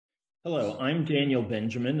Hello, I'm Daniel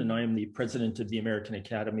Benjamin, and I am the president of the American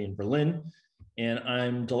Academy in Berlin. And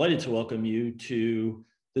I'm delighted to welcome you to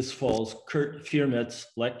this fall's Kurt Fiermet's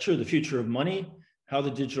lecture, The Future of Money, How the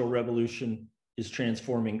Digital Revolution is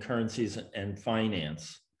Transforming Currencies and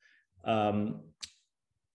Finance. The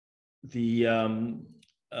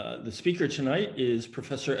speaker tonight is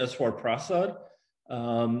Professor Eswar Prasad,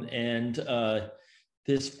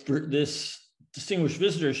 this distinguished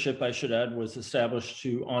visitorship, I should add, was established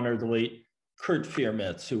to honor the late Kurt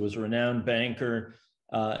Fiermetz, who was a renowned banker,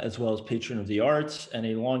 as well as patron of the arts and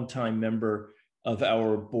a longtime member of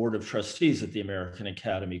our board of trustees at the American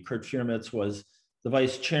Academy. Kurt Fiermetz was the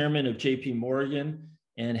vice chairman of JP Morgan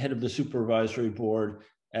and head of the supervisory board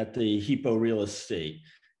at the Hippo Real Estate.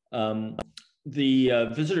 The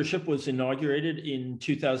visitorship was inaugurated in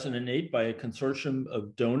 2008 by a consortium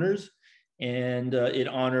of donors, and it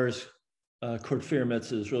honors Kurt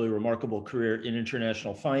Fiermetz's really remarkable career in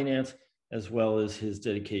international finance, as well as his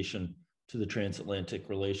dedication to the transatlantic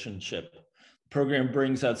relationship. The program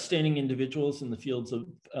brings outstanding individuals in the fields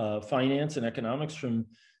of finance and economics from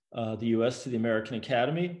the US to the American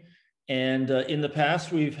Academy. And in the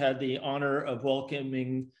past, we've had the honor of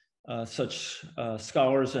welcoming such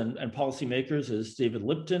scholars and policymakers as David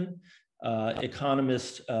Lipton,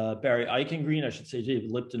 economist Barry Eichengreen, I should say David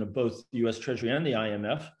Lipton of both the US Treasury and the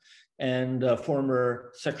IMF, and former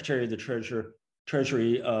Secretary of the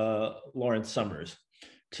Treasury, Lawrence Summers.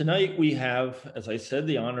 Tonight, we have, as I said,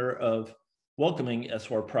 the honor of welcoming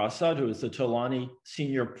Eswar Prasad, who is the Tolani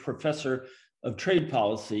Senior Professor of Trade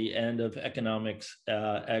Policy and of Economics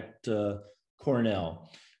at Cornell.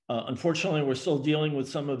 Unfortunately, we're still dealing with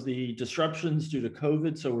some of the disruptions due to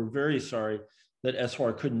COVID, so we're very sorry that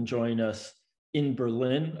Eswar couldn't join us in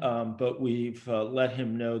Berlin, but we've let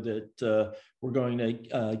him know that we're going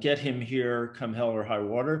to get him here come hell or high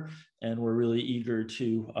water, and we're really eager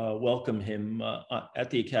to welcome him at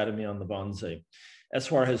the Academy on the Wannsee.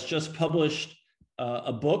 Eswar has just published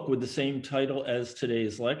a book with the same title as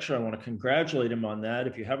today's lecture. I want to congratulate him on that.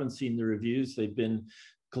 If you haven't seen the reviews, they've been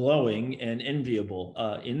glowing and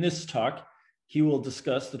enviable. In this talk, he will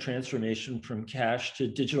discuss the transformation from cash to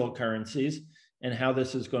digital currencies and how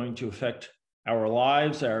this is going to affect our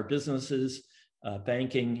lives, our businesses,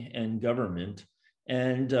 banking, and government.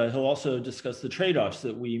 And he'll also discuss the trade-offs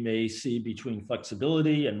that we may see between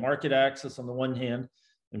flexibility and market access on the one hand,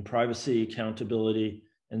 and privacy, accountability,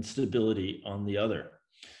 and stability on the other.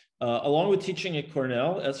 Along with teaching at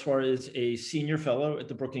Cornell, Eswar is a senior fellow at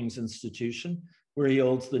the Brookings Institution, where he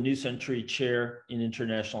holds the New Century Chair in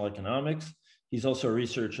International Economics. He's also a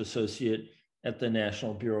research associate at the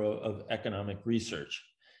National Bureau of Economic Research.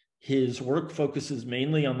 His work focuses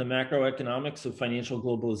mainly on the macroeconomics of financial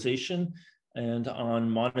globalization and on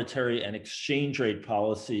monetary and exchange rate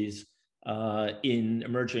policies in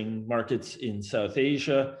emerging markets in South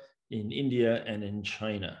Asia, in India, and in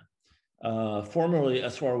China. Formerly,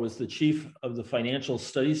 Eswar was the chief of the Financial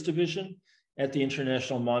Studies Division at the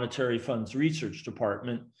International Monetary Fund's Research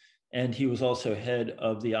Department, and he was also head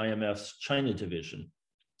of the IMF's China Division.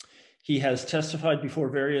 He has testified before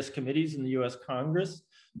various committees in the US Congress,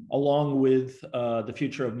 along with The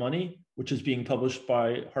Future of Money, which is being published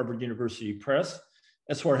by Harvard University Press.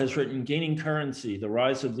 Eswar has written Gaining Currency, The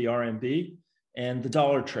Rise of the RMB, and The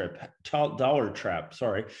Dollar Trap,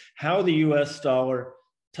 How the US Dollar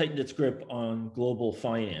Tightened Its Grip on Global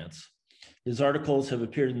Finance. His articles have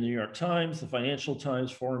appeared in the New York Times, the Financial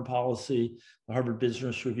Times, Foreign Policy, the Harvard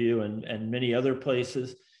Business Review, and many other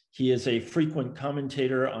places. He is a frequent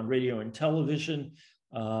commentator on radio and television,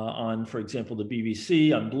 on, for example, the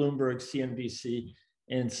BBC, on Bloomberg, CNBC,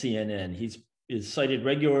 and CNN. He is cited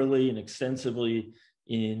regularly and extensively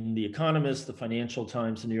in The Economist, the Financial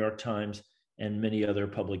Times, the New York Times, and many other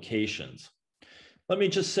publications. Let me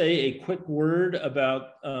just say a quick word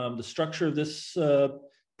about the structure of this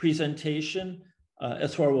presentation.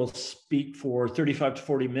 Eswar will speak for 35 to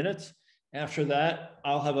 40 minutes. After that,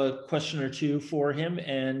 I'll have a question or two for him,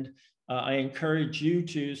 and I encourage you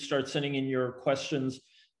to start sending in your questions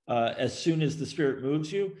as soon as the spirit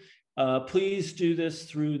moves you. Please do this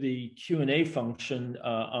through the Q&A function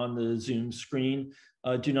on the Zoom screen.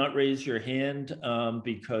 Do not raise your hand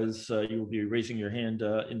because you will be raising your hand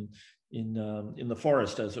in the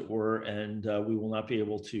forest, as it were, and we will not be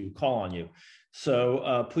able to call on you.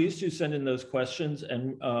 So please do send in those questions,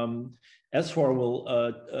 and Eswar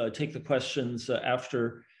will take the questions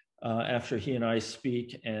after he and I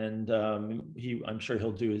speak, and I'm sure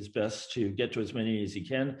he'll do his best to get to as many as he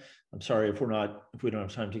can. I'm sorry if we don't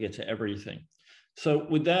have time to get to everything. So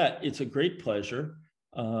with that, it's a great pleasure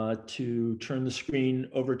to turn the screen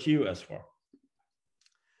over to you, Eswar.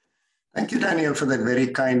 Thank you, Daniel, for that very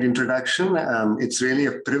kind introduction. It's really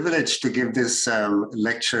a privilege to give this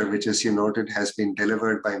lecture, which, as you noted, has been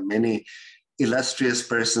delivered by many illustrious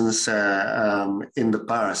persons in the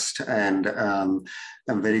past. And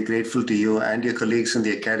I'm very grateful to you and your colleagues in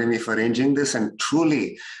the Academy for arranging this. And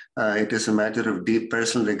truly, it is a matter of deep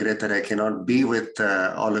personal regret that I cannot be with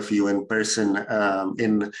all of you in person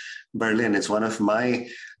in Berlin. It's one of my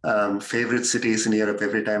favorite cities in Europe.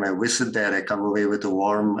 Every time I visit there, I come away with a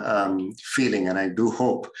warm feeling, and I do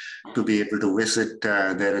hope to be able to visit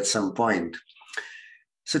there at some point.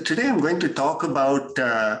 So today I'm going to talk about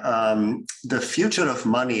the future of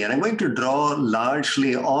money, and I'm going to draw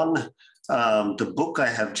largely on the book I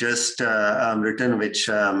have just written, which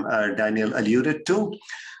Daniel alluded to.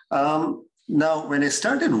 Now, when I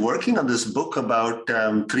started working on this book about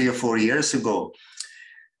 3 or 4 years ago,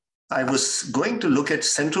 I was going to look at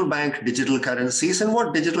central bank digital currencies and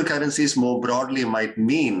what digital currencies more broadly might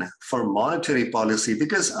mean for monetary policy,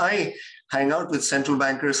 because I hang out with central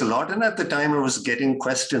bankers a lot. And at the time, I was getting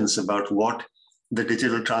questions about what the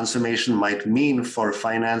digital transformation might mean for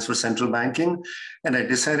finance, for central banking. And I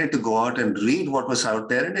decided to go out and read what was out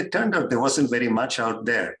there. And it turned out there wasn't very much out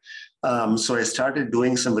there. So I started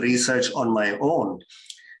doing some research on my own.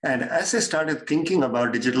 And as I started thinking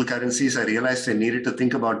about digital currencies, I realized I needed to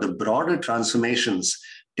think about the broader transformations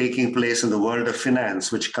taking place in the world of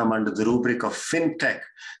finance, which come under the rubric of fintech,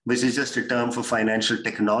 which is just a term for financial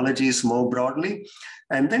technologies more broadly,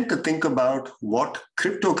 and then to think about what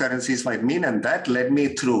cryptocurrencies might mean. And that led me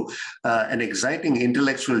through an exciting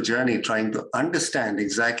intellectual journey trying to understand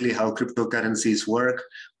exactly how cryptocurrencies work,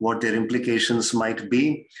 what their implications might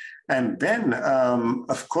be. And then,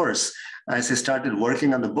 of course, as I started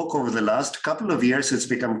working on the book over the last couple of years, it's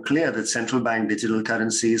become clear that central bank digital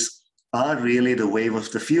currencies are really the wave of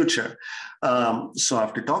the future. So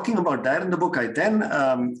after talking about that in the book, I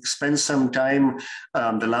then spent some time,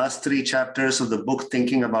 the last 3 chapters of the book,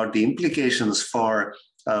 thinking about the implications for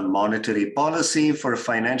monetary policy, for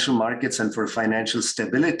financial markets, and for financial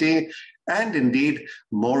stability, and indeed,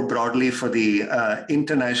 more broadly, for the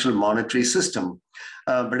international monetary system.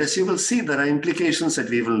 But as you will see, there are implications that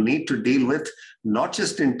we will need to deal with, not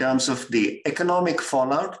just in terms of the economic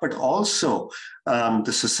fallout, but also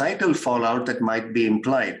the societal fallout that might be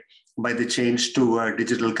implied by the change to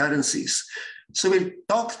digital currencies. So we'll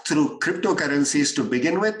talk through cryptocurrencies to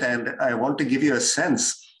begin with, and I want to give you a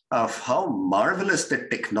sense of how marvelous the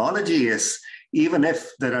technology is, even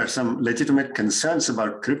if there are some legitimate concerns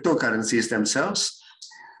about cryptocurrencies themselves.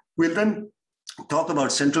 We'll then talk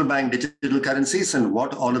about central bank digital currencies and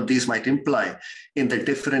what all of these might imply in the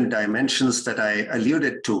different dimensions that I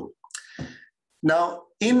alluded to. Now,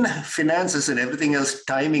 in finances and everything else,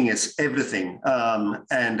 timing is everything.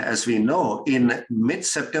 And as we know, in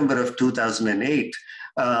mid-September of 2008,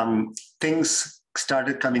 things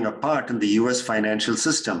started coming apart in the US financial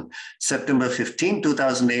system. September 15,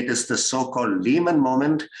 2008 is the so-called Lehman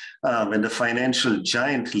moment, when the financial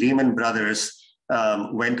giant Lehman Brothers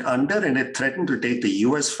went under, and it threatened to take the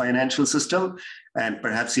US financial system and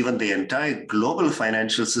perhaps even the entire global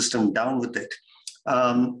financial system down with it.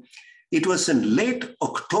 It was in late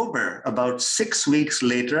October, about 6 weeks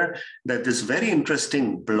later, that this very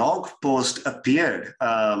interesting blog post appeared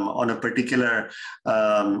on a particular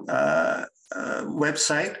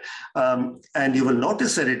website. And you will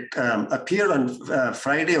notice that it appeared on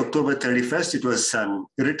Friday, October 31st. It was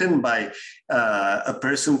written by a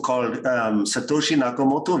person called Satoshi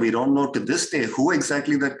Nakamoto. We don't know to this day who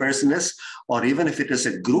exactly that person is, or even if it is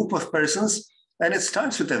a group of persons. And it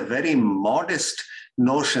starts with a very modest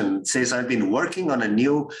notion. It says, I've been working on a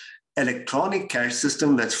new electronic cash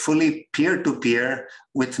system that's fully peer-to-peer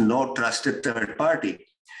with no trusted third party.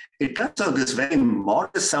 It turns out this very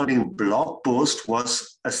modest-sounding blog post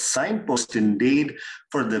was a signpost indeed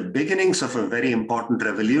for the beginnings of a very important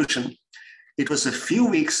revolution. It was a few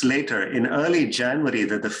weeks later, in early January,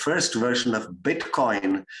 that the first version of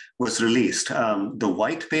Bitcoin was released. The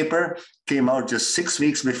white paper came out just 6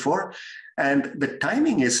 weeks before, and the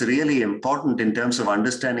timing is really important in terms of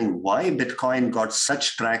understanding why Bitcoin got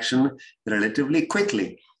such traction relatively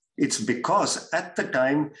quickly. It's because at the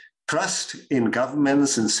time, trust in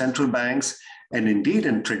governments and central banks, and indeed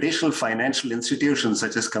in traditional financial institutions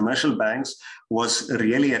such as commercial banks, was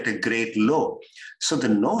really at a great low. So the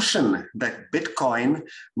notion that Bitcoin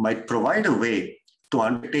might provide a way to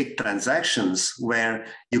undertake transactions where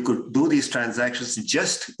you could do these transactions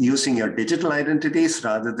just using your digital identities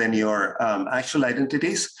rather than your actual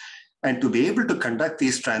identities, and to be able to conduct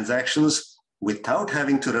these transactions without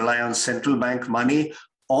having to rely on central bank money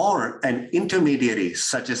or an intermediary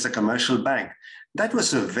such as a commercial bank. That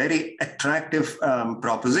was a very attractive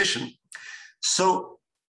proposition. So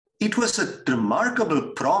it was a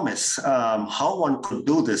remarkable promise how one could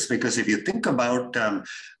do this, because if you think about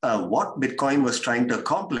what Bitcoin was trying to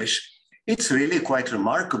accomplish, it's really quite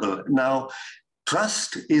remarkable. Now,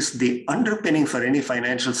 trust is the underpinning for any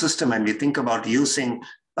financial system, and we think about using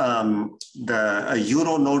the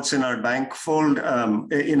euro notes in our bank fold,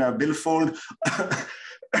 in our billfold,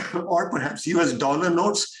 or perhaps US dollar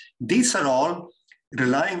notes. These are all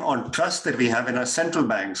relying on trust that we have in our central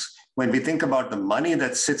banks. When we think about the money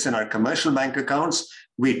that sits in our commercial bank accounts,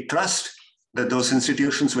 we trust that those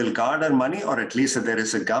institutions will guard our money, or at least that there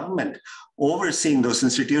is a government overseeing those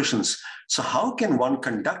institutions. So how can one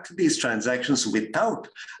conduct these transactions without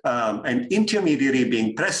an intermediary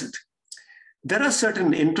being present? There are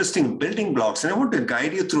certain interesting building blocks, and I want to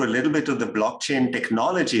guide you through a little bit of the blockchain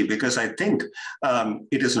technology, because I think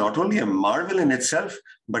it is not only a marvel in itself,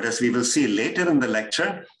 but as we will see later in the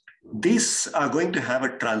lecture, these are going to have a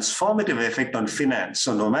transformative effect on finance.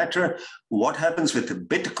 So no matter what happens with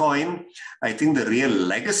Bitcoin, I think the real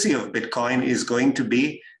legacy of Bitcoin is going to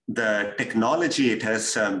be the technology it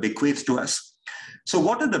has bequeathed to us. So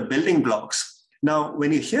what are the building blocks? Now,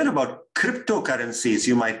 when you hear about cryptocurrencies,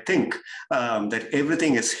 you might think that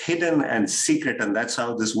everything is hidden and secret, and that's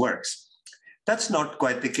how this works. That's not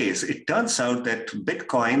quite the case. It turns out that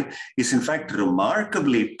Bitcoin is in fact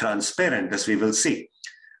remarkably transparent, as we will see.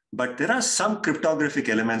 But there are some cryptographic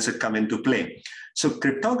elements that come into play. So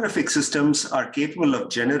cryptographic systems are capable of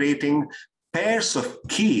generating pairs of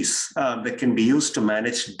keys that can be used to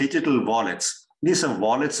manage digital wallets. These are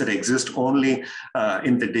wallets that exist only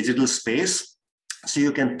in the digital space. So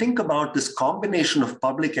you can think about this combination of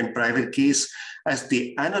public and private keys as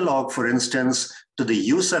the analog, for instance, to the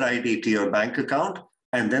user ID to your bank account,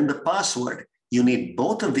 and then the password. You need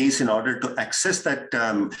both of these in order to access that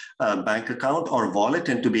bank account or wallet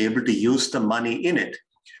and to be able to use the money in it.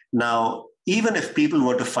 Now, even if people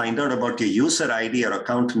were to find out about your user ID or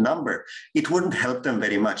account number, it wouldn't help them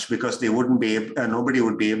very much, because they wouldn't be able, nobody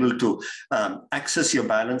would be able to access your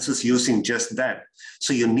balances using just that.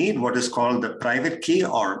 So you need what is called the private key,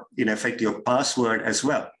 or in effect your password as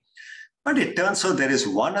well. But it turns out there is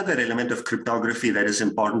one other element of cryptography that is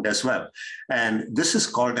important as well. And this is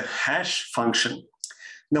called a hash function.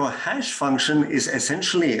 Now, a hash function is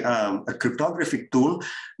essentially a cryptographic tool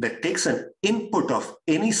that takes an input of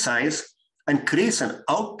any size and creates an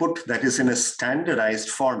output that is in a standardized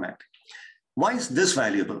format. Why is this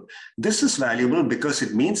valuable? This is valuable because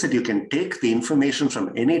it means that you can take the information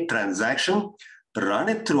from any transaction, run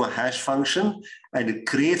it through a hash function, and it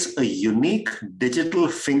creates a unique digital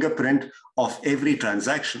fingerprint of every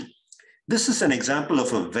transaction. This is an example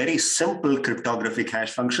of a very simple cryptographic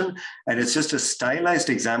hash function, and it's just a stylized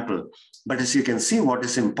example. But as you can see, what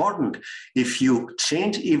is important, if you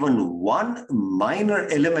change even one minor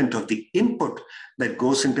element of the input that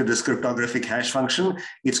goes into this cryptographic hash function,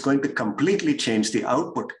 it's going to completely change the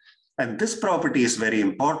output. And this property is very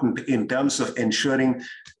important in terms of ensuring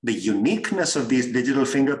the uniqueness of these digital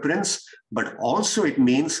fingerprints, but also it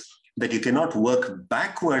means that you cannot work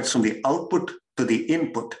backwards from the output to the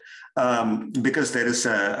input, because there is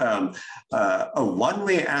a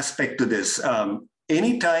one-way aspect to this.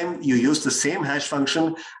 Anytime you use the same hash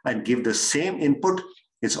function and give the same input,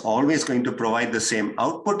 it's always going to provide the same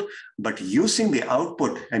output. But using the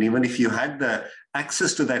output, and even if you had the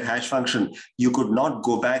access to that hash function, you could not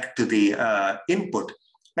go back to the input.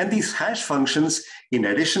 And these hash functions, in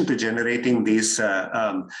addition to generating these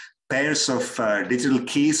pairs of digital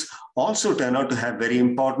keys, also turn out to have very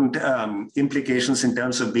important implications in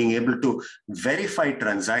terms of being able to verify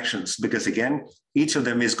transactions, because again, each of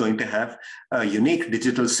them is going to have a unique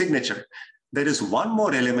digital signature. There is one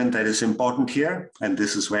more element that is important here, and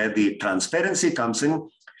this is where the transparency comes in,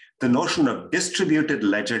 the notion of distributed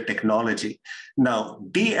ledger technology. Now,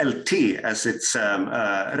 DLT, as it's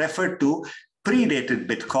referred to, predated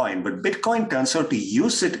Bitcoin, but Bitcoin turns out to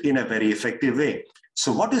use it in a very effective way.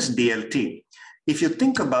 So what is DLT? If you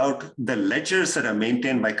think about the ledgers that are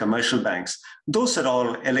maintained by commercial banks, those are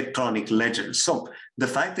all electronic ledgers. So the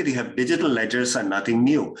fact that you have digital ledgers are nothing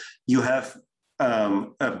new. You have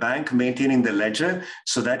a bank maintaining the ledger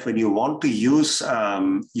so that when you want to use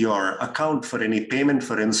your account for any payment,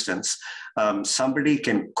 for instance, somebody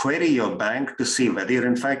can query your bank to see whether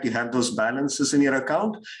in fact you have those balances in your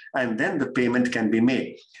account, and then the payment can be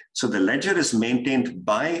made. So the ledger is maintained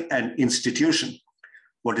by an institution.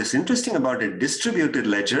 What is interesting about a distributed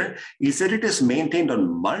ledger is that it is maintained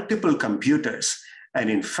on multiple computers.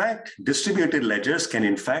 And in fact, distributed ledgers can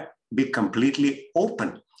in fact be completely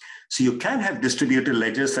open. So you can have distributed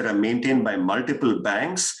ledgers that are maintained by multiple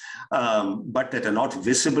banks, but that are not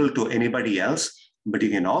visible to anybody else. but you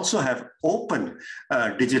can also have open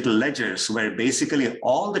digital ledgers where basically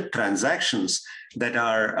all the transactions that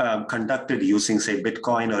are conducted using, say,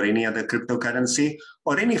 Bitcoin or any other cryptocurrency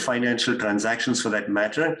or any financial transactions for that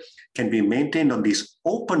matter can be maintained on these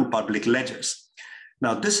open public ledgers.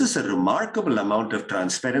 Now, this is a remarkable amount of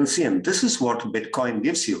transparency, and this is what Bitcoin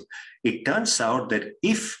gives you. It turns out that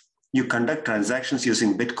if you conduct transactions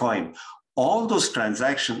using Bitcoin, all those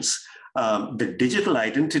transactions, the digital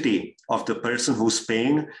identity of the person who's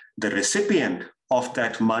paying, the recipient of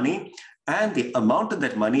that money, and the amount of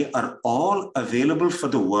that money are all available for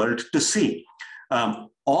the world to see.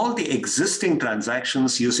 All the existing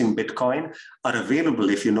transactions using Bitcoin are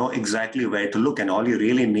available if you know exactly where to look, and all you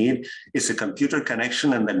really need is a computer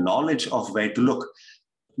connection and the knowledge of where to look.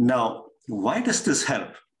 Now, why does this help?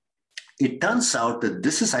 It turns out that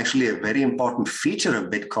this is actually a very important feature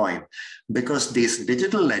of Bitcoin because these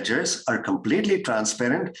digital ledgers are completely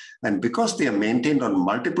transparent, and because they are maintained on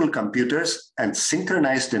multiple computers and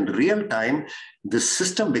synchronized in real time, this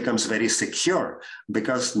system becomes very secure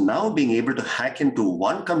because now being able to hack into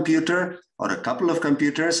one computer or a couple of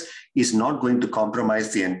computers is not going to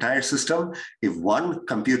compromise the entire system. If one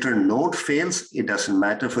computer node fails, it doesn't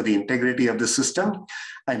matter for the integrity of the system.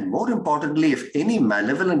 And more importantly, if any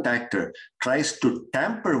malevolent actor tries to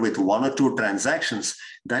tamper with one or two transactions,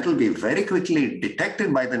 that will be very quickly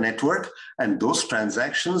detected by the network, and those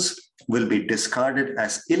transactions will be discarded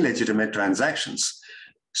as illegitimate transactions.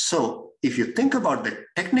 So if you think about the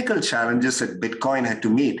technical challenges that Bitcoin had to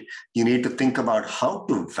meet, you need to think about how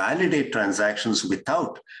to validate transactions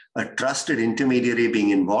without a trusted intermediary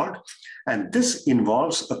being involved. And this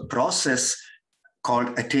involves a process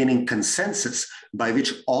called attaining consensus, by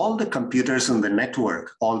which all the computers in the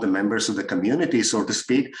network, all the members of the community, so to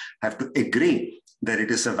speak, have to agree that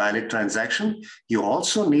it is a valid transaction. You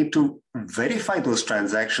also need to verify those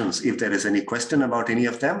transactions if there is any question about any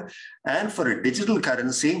of them. And for a digital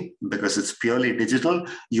currency, because it's purely digital,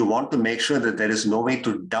 you want to make sure that there is no way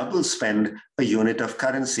to double spend a unit of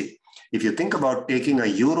currency. If you think about taking a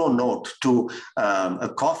euro note to a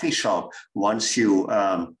coffee shop, once you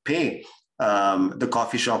pay the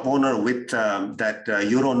coffee shop owner with that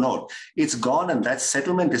euro note, it's gone, and that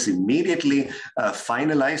settlement is immediately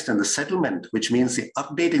finalized, and the settlement, which means the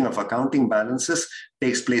updating of accounting balances,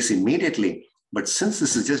 takes place immediately. But since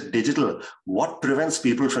this is just digital, what prevents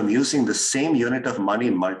people from using the same unit of money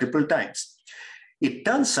multiple times? It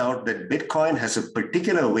turns out that Bitcoin has a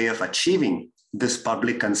particular way of achieving this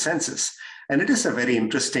public consensus. And it is a very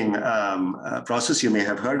interesting process. You may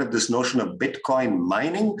have heard of this notion of Bitcoin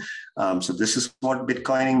mining. So this is what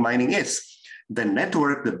Bitcoin mining is. The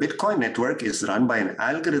network, the Bitcoin network, is run by an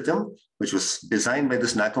algorithm which was designed by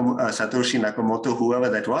this Satoshi Nakamoto, whoever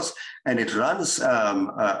that was, and it runs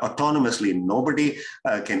autonomously. Nobody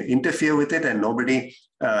can interfere with it, and nobody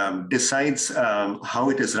decides how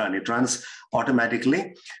it is run. It runs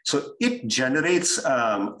automatically. So it generates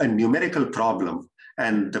a numerical problem.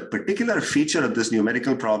 And the particular feature of this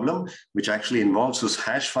numerical problem, which actually involves those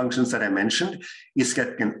hash functions that I mentioned, is that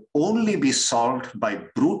it can only be solved by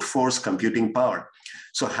brute force computing power.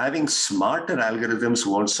 So having smarter algorithms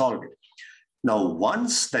won't solve it. Now,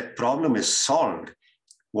 once that problem is solved,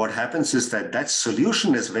 what happens is that that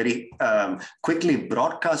solution is very quickly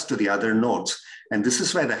broadcast to the other nodes. And this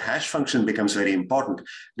is where the hash function becomes very important.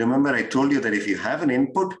 Remember, I told you that if you have an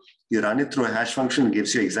input, you run it through a hash function, it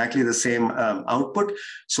gives you exactly the same output.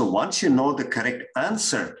 So once you know the correct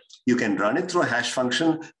answer, you can run it through a hash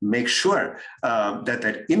function, make sure that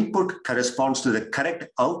that input corresponds to the correct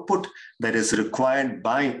output that is required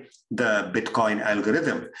by the Bitcoin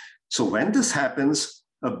algorithm. So when this happens,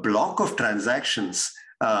 a block of transactions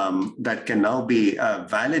that can now be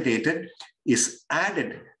validated is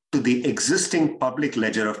added to the existing public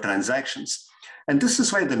ledger of transactions. And this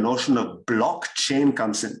is why the notion of blockchain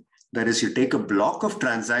comes in. That is, you take a block of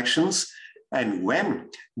transactions, and when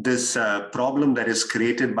this problem that is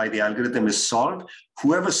created by the algorithm is solved,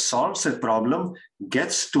 whoever solves that problem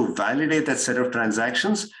gets to validate that set of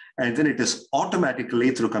transactions, and then it is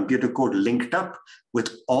automatically, through computer code, linked up with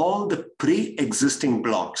all the pre-existing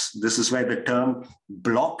blocks. This is where the term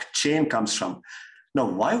blockchain comes from. Now,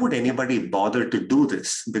 why would anybody bother to do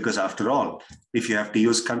this? Because after all, if you have to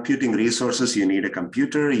use computing resources, you need a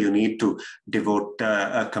computer, you need to devote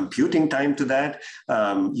a computing time to that,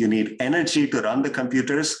 you need energy to run the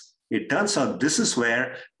computers. It turns out this is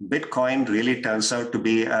where Bitcoin really turns out to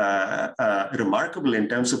be remarkable in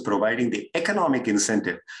terms of providing the economic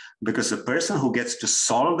incentive, because the person who gets to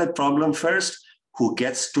solve that problem first, who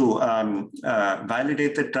gets to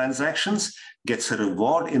validate the transactions gets a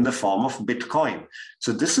reward in the form of Bitcoin.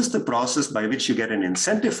 So this is the process by which you get an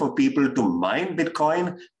incentive for people to mine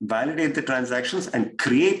Bitcoin, validate the transactions, and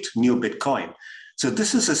create new Bitcoin. So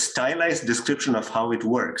this is a stylized description of how it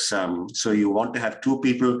works. So you want to have two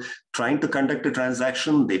people trying to conduct a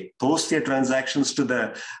transaction. They post their transactions to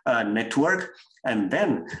the network. And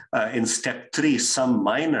then in step 3, some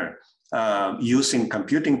miner using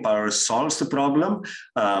computing power solves the problem.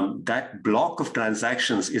 That block of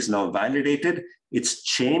transactions is now validated. It's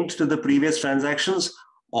chained to the previous transactions.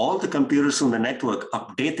 All the computers on the network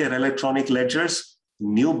update their electronic ledgers.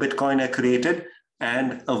 New Bitcoin are created,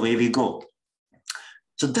 and away we go.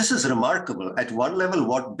 So this is remarkable. At one level,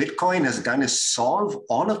 what Bitcoin has done is solve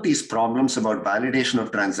all of these problems about validation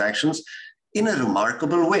of transactions in a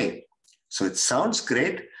remarkable way. So it sounds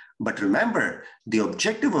great, but remember, the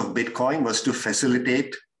objective of Bitcoin was to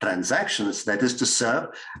facilitate transactions, that is to serve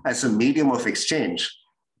as a medium of exchange.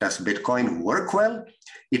 Does Bitcoin work well?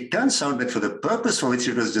 It turns out that for the purpose for which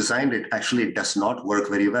it was designed, it actually does not work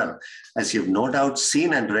very well. As you've no doubt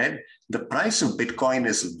seen and read, the price of Bitcoin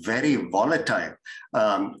is very volatile.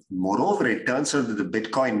 Moreover, it turns out that the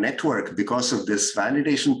Bitcoin network, because of this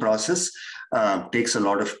validation process, takes a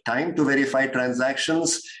lot of time to verify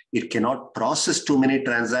transactions. It cannot process too many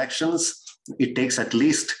transactions. It takes at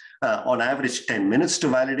least on average 10 minutes to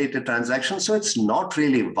validate a transaction. So it's not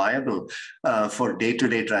really viable for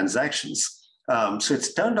day-to-day transactions. So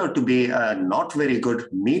it's turned out to be a not very good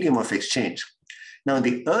medium of exchange. Now, in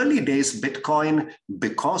the early days, Bitcoin,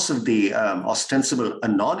 because of the ostensible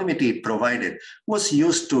anonymity it provided, was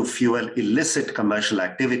used to fuel illicit commercial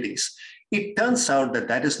activities. It turns out that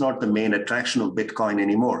that is not the main attraction of Bitcoin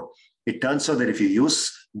anymore. It turns out that if you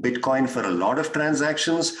use Bitcoin for a lot of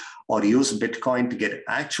transactions or use Bitcoin to get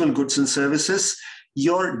actual goods and services,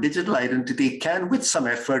 your digital identity can, with some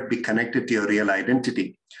effort, be connected to your real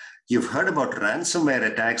identity. You've heard about ransomware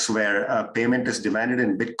attacks where payment is demanded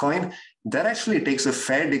in Bitcoin. That actually takes a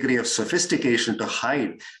fair degree of sophistication to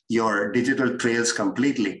hide your digital trails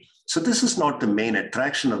completely. So this is not the main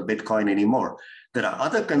attraction of Bitcoin anymore. There are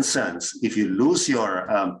other concerns. If you lose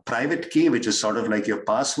your private key, which is sort of like your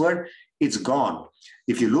password, it's gone.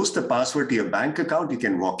 If you lose the password to your bank account, you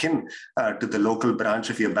can walk in to the local branch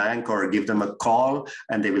of your bank or give them a call,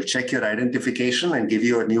 and they will check your identification and give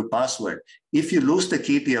you a new password. If you lose the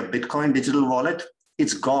key to your Bitcoin digital wallet,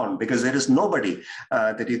 it's gone because there is nobody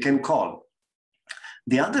that you can call.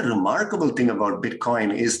 The other remarkable thing about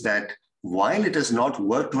Bitcoin is that while it has not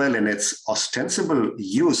worked well in its ostensible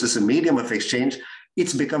use as a medium of exchange,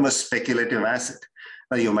 it's become a speculative asset.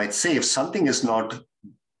 Now, you might say, if something is not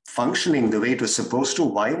functioning the way it was supposed to,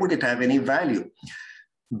 why would it have any value?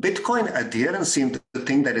 Bitcoin adherents seem to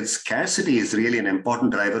think that its scarcity is really an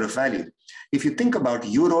important driver of value. If you think about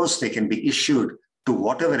euros, they can be issued to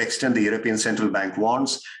whatever extent the European Central Bank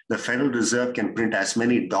wants. The Federal Reserve can print as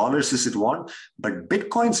many dollars as it wants, but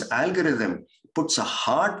Bitcoin's algorithm puts a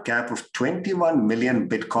hard cap of 21 million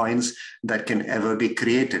Bitcoins that can ever be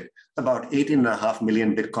created. About 18.5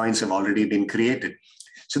 million Bitcoins have already been created.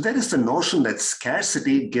 So there is the notion that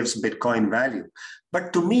scarcity gives Bitcoin value.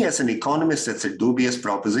 But to me, as an economist, that's a dubious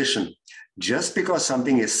proposition. Just because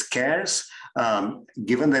something is scarce,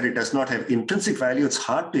 given that it does not have intrinsic value, it's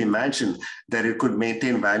hard to imagine that it could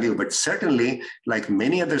maintain value. But certainly, like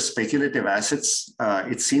many other speculative assets,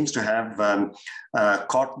 it seems to have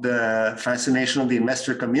caught the fascination of the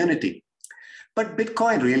investor community. But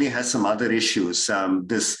Bitcoin really has some other issues.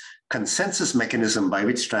 This consensus mechanism by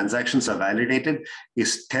which transactions are validated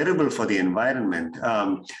is terrible for the environment.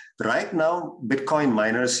 Right now, Bitcoin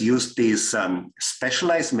miners use these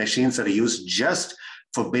specialized machines that are used just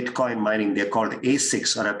for Bitcoin mining. They're called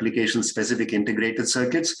ASICs, or application-specific integrated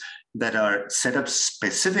circuits, that are set up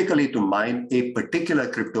specifically to mine a particular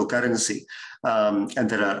cryptocurrency. And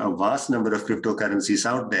there are a vast number of cryptocurrencies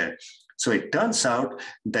out there. So it turns out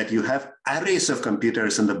that you have arrays of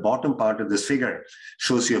computers, and the bottom part of this figure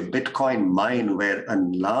shows you a Bitcoin mine where a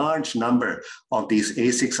large number of these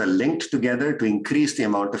ASICs are linked together to increase the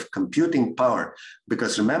amount of computing power.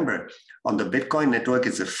 Because remember, on the Bitcoin network,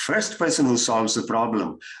 it's the first person who solves the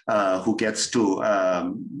problem who gets the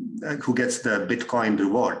Bitcoin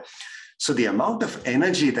reward. So the amount of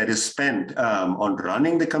energy that is spent on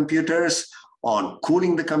running the computers, on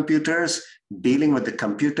cooling the computers, dealing with the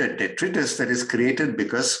computer detritus that is created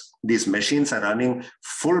because these machines are running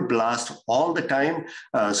full blast all the time,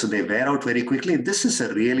 so they wear out very quickly. This is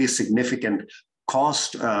a really significant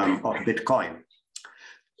cost of Bitcoin.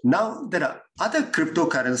 Now, there are other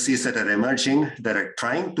cryptocurrencies that are emerging that are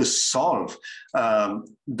trying to solve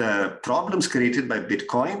the problems created by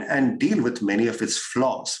Bitcoin and deal with many of its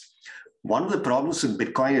flaws. One of the problems with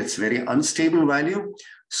Bitcoin, it's very unstable value.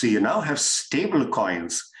 So you now have stable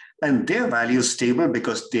coins, and their value is stable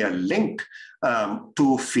because they are linked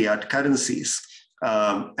to fiat currencies.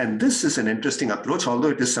 And this is an interesting approach, although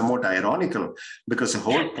it is somewhat ironical, because the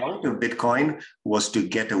whole point of Bitcoin was to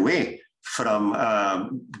get away from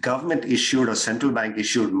government-issued or central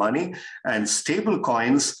bank-issued money, and stable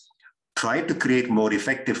coins try to create more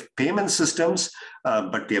effective payment systems,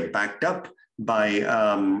 but they're backed up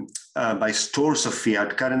by stores of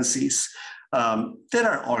fiat currencies. There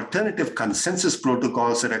are alternative consensus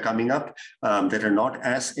protocols that are coming up that are not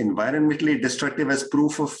as environmentally destructive as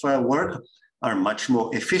proof of work, are much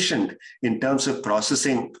more efficient in terms of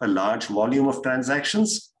processing a large volume of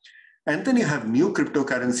transactions. And then you have new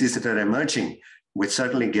cryptocurrencies that are emerging, which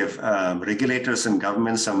certainly give regulators and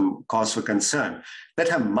governments some cause for concern, that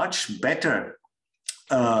have much better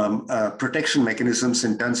protection mechanisms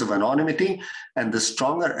in terms of anonymity, and the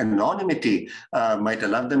stronger anonymity might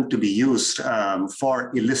allow them to be used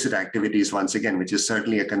for illicit activities once again, which is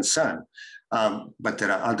certainly a concern. But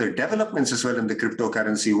there are other developments as well in the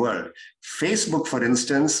cryptocurrency world. Facebook, for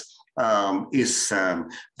instance, is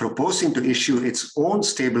proposing to issue its own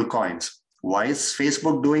stable coins. Why is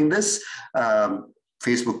Facebook doing this?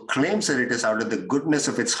 Facebook claims that it is out of the goodness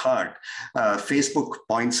of its heart. Facebook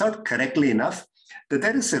points out, correctly enough, that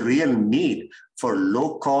there is a real need for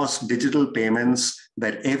low-cost digital payments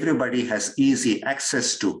that everybody has easy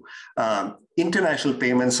access to. International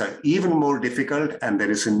payments are even more difficult, and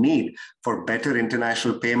there is a need for better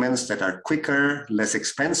international payments that are quicker, less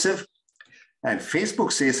expensive. And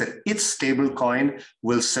Facebook says that its stablecoin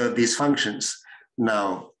will serve these functions.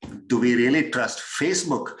 Now, do we really trust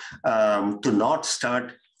Facebook to not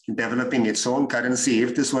start developing its own currency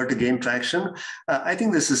if this were to gain traction? I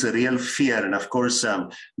think this is a real fear. And of course,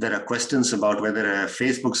 there are questions about whether a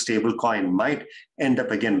Facebook stablecoin might end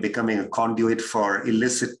up again becoming a conduit for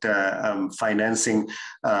illicit financing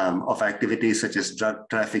of activities such as drug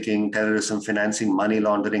trafficking, terrorism financing, money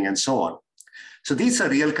laundering, and so on. So these are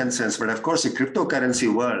real concerns, but of course the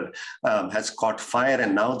cryptocurrency world has caught fire,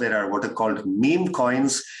 and now there are what are called meme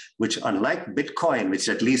coins, which, unlike Bitcoin, which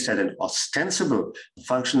at least had an ostensible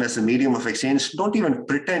function as a medium of exchange, don't even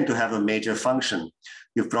pretend to have a major function.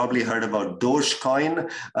 You've probably heard about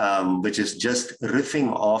Dogecoin, which is just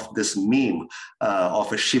riffing off this meme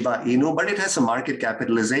of a Shiba Inu, but it has a market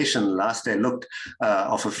capitalization, last I looked,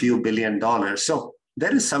 of a few $1 billion. So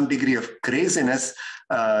there is some degree of craziness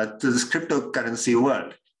to this cryptocurrency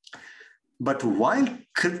world. But while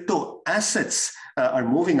crypto assets are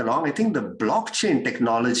moving along, I think the blockchain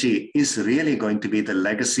technology is really going to be the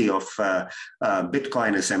legacy of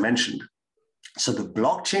Bitcoin, as I mentioned. So the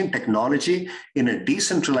blockchain technology in a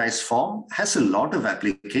decentralized form has a lot of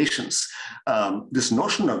applications. This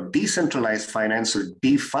notion of decentralized finance, or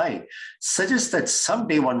DeFi, suggests that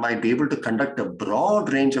someday one might be able to conduct a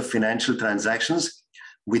broad range of financial transactions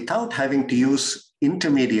without having to use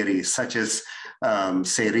intermediaries such as,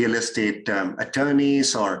 say, real estate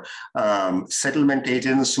attorneys or settlement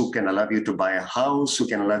agents who can allow you to buy a house, who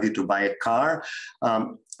can allow you to buy a car.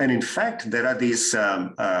 And in fact, there are these,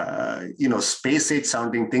 space age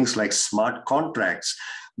sounding things like smart contracts,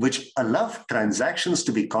 which allow transactions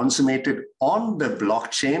to be consummated on the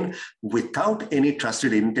blockchain without any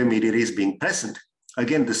trusted intermediaries being present.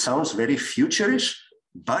 Again, this sounds very futurish,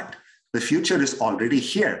 but the future is already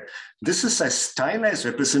here. This is a stylized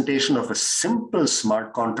representation of a simple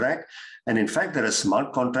smart contract. And in fact, there are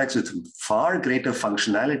smart contracts with far greater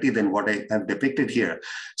functionality than what I have depicted here.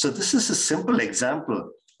 So this is a simple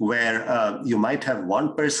example where you might have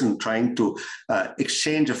one person trying to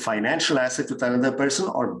exchange a financial asset with another person,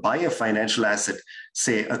 or buy a financial asset,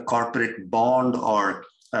 say a corporate bond or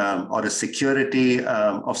a security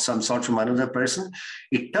of some sort from another person.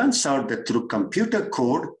 It turns out that through computer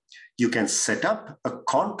code, you can set up a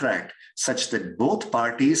contract such that both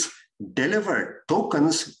parties deliver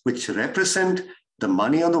tokens which represent the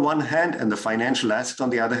money on the one hand and the financial asset on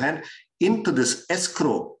the other hand into this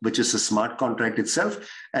escrow, which is a smart contract itself.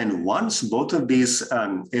 And once both of these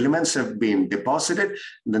elements have been deposited,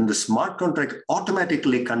 then the smart contract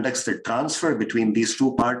automatically conducts the transfer between these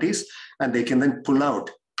two parties, and they can then pull out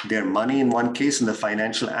their money in one case and the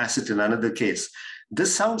financial asset in another case.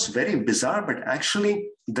 This sounds very bizarre, but actually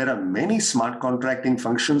there are many smart contracting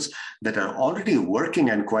functions that are already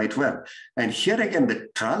working and quite well. And here again, the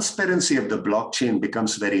transparency of the blockchain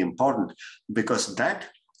becomes very important, because that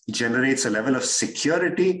generates a level of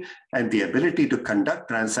security and the ability to conduct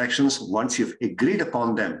transactions once you've agreed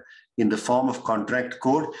upon them in the form of contract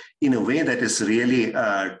code in a way that is really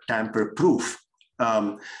tamper-proof.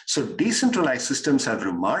 So decentralized systems have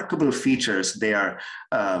remarkable features. They are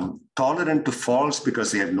tolerant to faults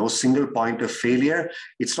because they have no single point of failure.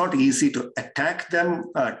 It's not easy to attack them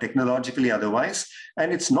technologically otherwise,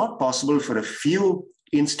 and it's not possible for a few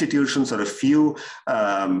institutions or a few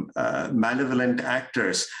malevolent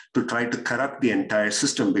actors to try to corrupt the entire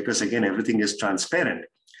system because, again, everything is transparent.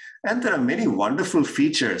 And there are many wonderful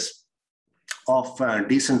features of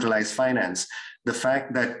decentralized finance. The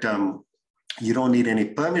fact that you don't need any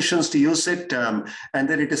permissions to use it, and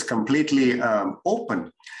that it is completely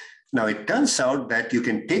open. Now, it turns out that you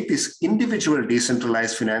can take these individual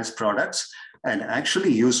decentralized finance products and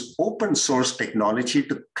actually use open source technology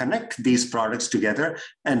to connect these products together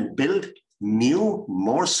and build new,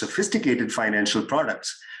 more sophisticated financial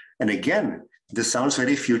products. And again, this sounds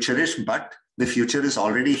very futurish, but the future is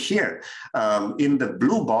already here. In the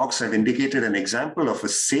blue box, I've indicated an example of a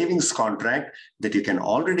savings contract that you can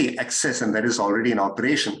already access and that is already in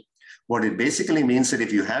operation. What it basically means that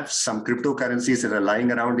if you have some cryptocurrencies that are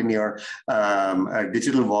lying around in your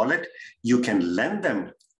digital wallet, you can lend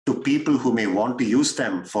them to people who may want to use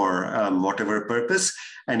them for whatever purpose.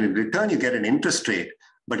 And in return, you get an interest rate.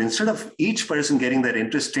 But instead of each person getting that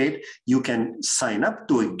interest rate, you can sign up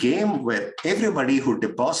to a game where everybody who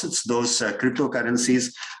deposits those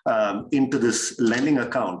cryptocurrencies into this lending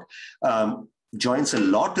account joins a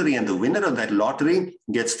lottery, and the winner of that lottery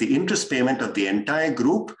gets the interest payment of the entire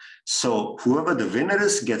group. So whoever the winner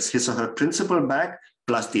is gets his or her principal back,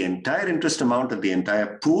 plus the entire interest amount of the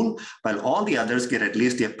entire pool, while all the others get at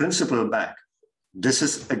least their principal back. This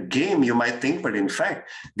is a game, you might think, but in fact,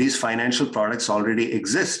 these financial products already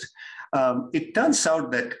exist. It turns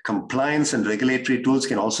out that compliance and regulatory tools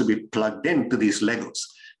can also be plugged into these Legos.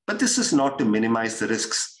 But this is not to minimize the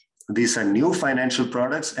risks. These are new financial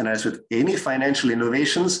products, and as with any financial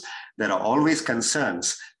innovations, there are always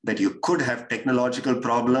concerns that you could have technological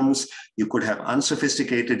problems, you could have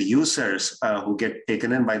unsophisticated users who get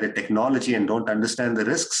taken in by the technology and don't understand the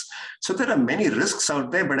risks. So there are many risks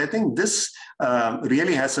out there, but I think this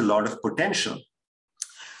really has a lot of potential.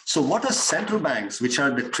 So what are central banks, which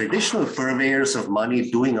are the traditional purveyors of money,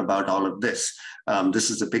 doing about all of this? This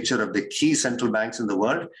is a picture of the key central banks in the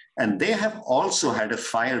world, and they have also had a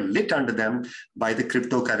fire lit under them by the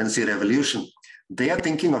cryptocurrency revolution. They are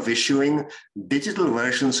thinking of issuing digital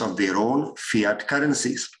versions of their own fiat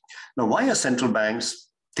currencies. Now, why are central banks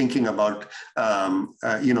thinking about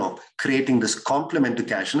creating this complement to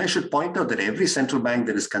cash? And I should point out that every central bank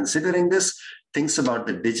that is considering this thinks about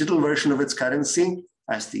the digital version of its currency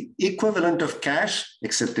as the equivalent of cash,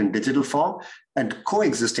 except in digital form, and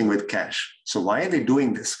coexisting with cash. So why are they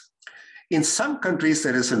doing this? In some countries,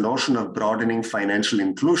 there is a notion of broadening financial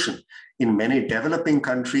inclusion. In many developing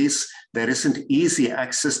countries, there isn't easy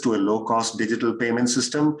access to a low-cost digital payment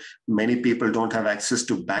system. Many people don't have access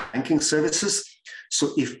to banking services.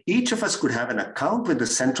 So if each of us could have an account with the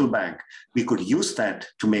central bank, we could use that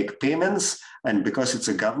to make payments. And because it's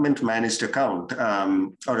a government-managed account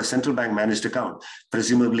or a central bank-managed account,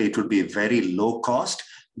 presumably it would be very low cost,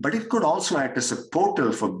 but it could also act as a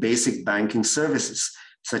portal for basic banking services,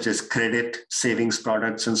 such as credit, savings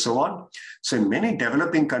products, and so on. So in many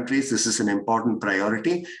developing countries, this is an important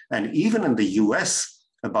priority. And even in the US,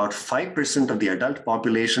 about 5% of the adult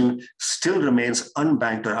population still remains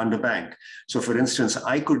unbanked or underbanked. So for instance,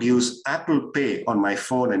 I could use Apple Pay on my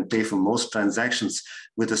phone and pay for most transactions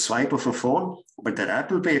with a swipe of a phone, but that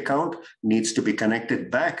Apple Pay account needs to be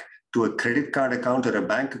connected back to a credit card account or a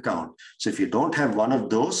bank account. So if you don't have one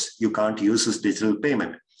of those, you can't use this digital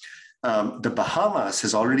payment. The Bahamas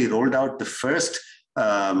has already rolled out the first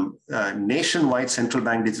nationwide central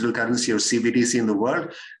bank digital currency, or CBDC, in the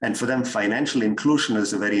world. And for them, financial inclusion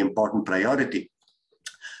is a very important priority.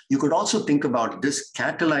 You could also think about this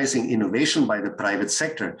catalyzing innovation by the private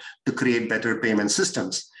sector to create better payment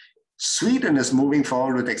systems. Sweden is moving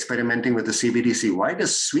forward with experimenting with the CBDC. Why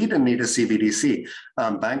does Sweden need a CBDC?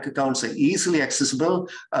 Bank accounts are easily accessible.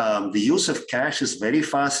 The use of cash is very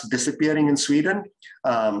fast disappearing in Sweden.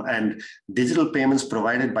 And digital payments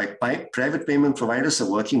provided by private payment providers are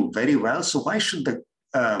working very well. So why should the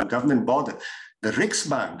government bother? The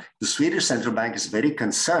Riksbank, the Swedish central bank, is very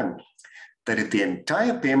concerned that if the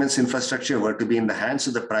entire payments infrastructure were to be in the hands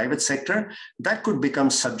of the private sector, that could become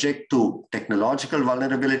subject to technological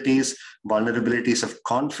vulnerabilities, vulnerabilities of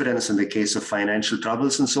confidence in the case of financial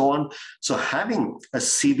troubles, and so on. So having a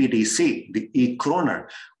CBDC, the e-kroner,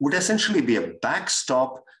 would essentially be a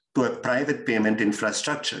backstop to a private payment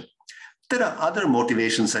infrastructure. There are other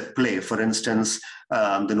motivations at play. For instance,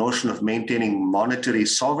 the notion of maintaining monetary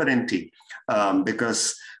sovereignty,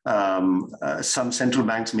 because some central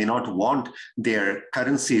banks may not want their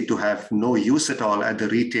currency to have no use at all at the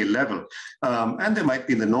retail level. And there might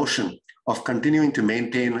be the notion of continuing to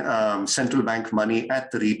maintain central bank money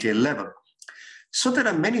at the retail level. So there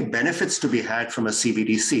are many benefits to be had from a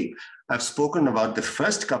CBDC. I've spoken about the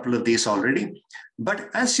first couple of these already, but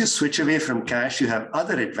as you switch away from cash, you have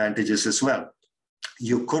other advantages as well.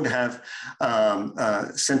 You could have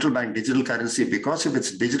central bank digital currency because of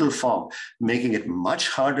its digital form, making it much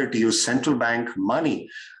harder to use central bank money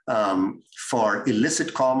for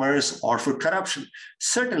illicit commerce or for corruption.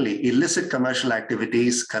 Certainly, illicit commercial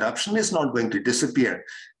activities, corruption is not going to disappear,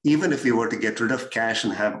 even if we were to get rid of cash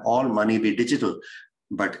and have all money be digital.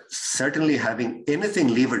 But certainly having anything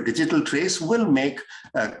leave a digital trace will make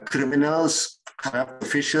criminals, corrupt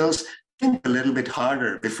officials think a little bit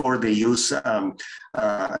harder before they use a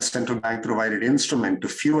central bank provided instrument to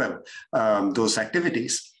fuel those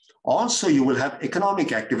activities. Also, you will have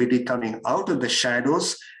economic activity coming out of the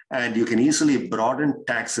shadows, and you can easily broaden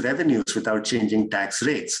tax revenues without changing tax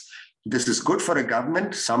rates. This is good for a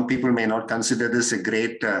government. Some people may not consider this a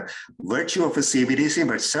great virtue of a CBDC,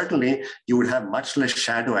 but certainly you would have much less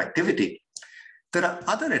shadow activity. There are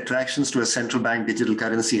other attractions to a central bank digital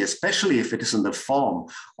currency, especially if it is in the form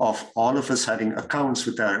of all of us having accounts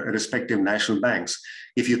with our respective national banks.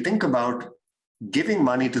 If you think about giving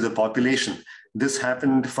money to the population, this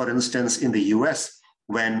happened, for instance, in the US.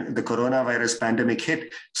 When the coronavirus pandemic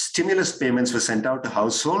hit, stimulus payments were sent out to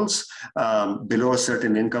households below a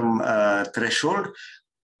certain income threshold.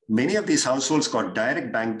 Many of these households got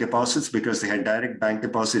direct bank deposits because they had direct bank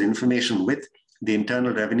deposit information with the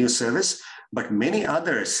Internal Revenue Service, but many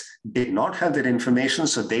others did not have that information,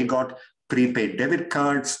 so they got prepaid debit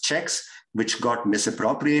cards, checks, which got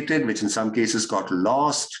misappropriated, which in some cases got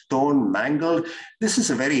lost, torn, mangled. This is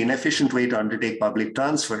a very inefficient way to undertake public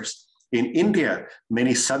transfers. In India,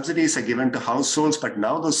 many subsidies are given to households, but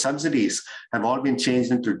now those subsidies have all been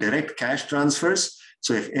changed into direct cash transfers.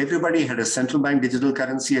 So if everybody had a central bank digital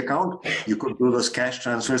currency account, you could do those cash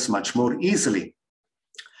transfers much more easily.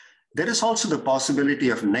 There is also the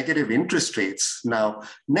possibility of negative interest rates. Now,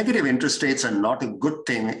 negative interest rates are not a good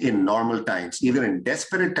thing in normal times. Even in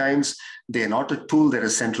desperate times, they are not a tool that a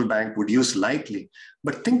central bank would use lightly.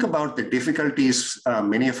 But think about the difficulties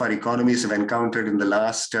many of our economies have encountered in the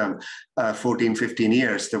last 14, 15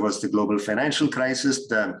 years. There was the global financial crisis,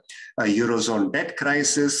 the Eurozone debt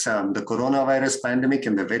crisis, the coronavirus pandemic,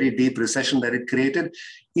 and the very deep recession that it created.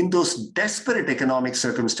 In those desperate economic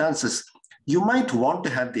circumstances, you might want to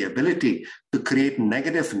have the ability to create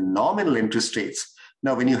negative nominal interest rates.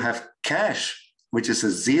 Now, when you have cash, which is a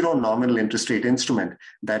zero nominal interest rate instrument,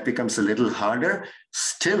 that becomes a little harder.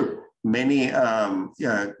 Still, many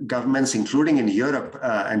governments, including in Europe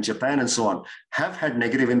and Japan and so on, have had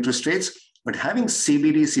negative interest rates. But having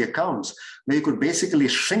CBDC accounts, where you could basically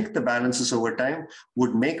shrink the balances over time,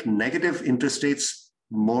 would make negative interest rates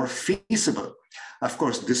more feasible. Of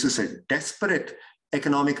course, this is a desperate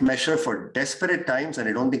economic measure for desperate times, and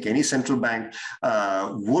I don't think any central bank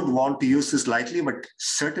would want to use this lightly, but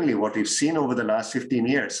certainly what we've seen over the last 15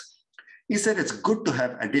 years is that it's good to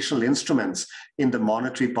have additional instruments in the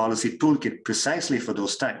monetary policy toolkit precisely for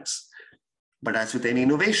those times. But as with any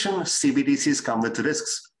innovation, CBDCs come with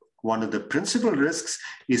risks. One of the principal risks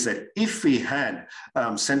is that if we had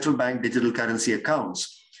central bank digital currency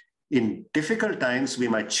accounts, in difficult times, we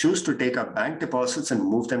might choose to take our bank deposits and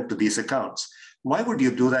move them to these accounts. Why would you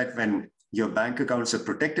do that when your bank accounts are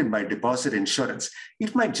protected by deposit insurance?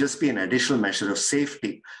 It might just be an additional measure of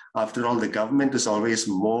safety. After all, the government is always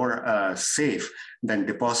more safe than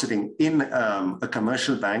depositing in a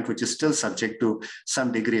commercial bank, which is still subject to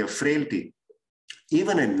some degree of frailty.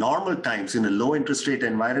 Even in normal times, in a low interest rate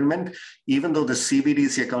environment, even though the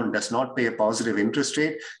CBDC account does not pay a positive interest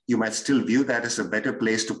rate, you might still view that as a better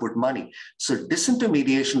place to put money. So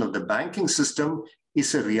disintermediation of the banking system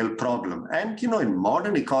is a real problem. And, in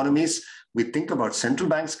modern economies, we think about central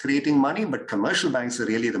banks creating money, but commercial banks are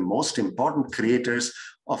really the most important creators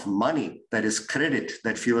of money, that is credit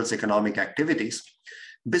that fuels economic activities.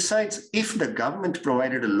 Besides, if the government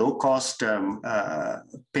provided a low-cost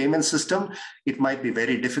payment system, it might be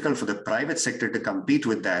very difficult for the private sector to compete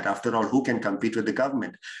with that. After all, who can compete with the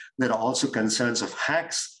government? There are also concerns of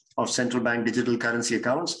hacks of central bank digital currency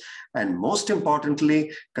accounts, and most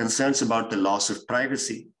importantly, concerns about the loss of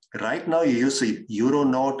privacy. Right now, you use a euro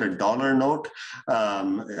note, a dollar note.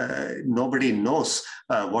 Nobody knows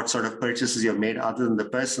what sort of purchases you've made other than the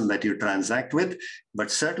person that you transact with.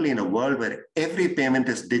 But certainly in a world where every payment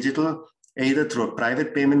is digital, either through a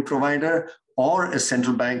private payment provider or a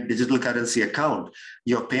central bank digital currency account,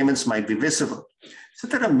 your payments might be visible. So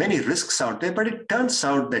there are many risks out there, but it turns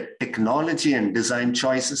out that technology and design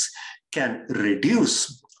choices can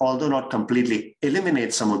reduce, although not completely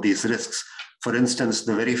eliminate, some of these risks. For instance,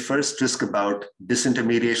 the very first risk about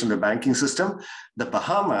disintermediation of the banking system, the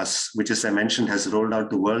Bahamas, which, as I mentioned, has rolled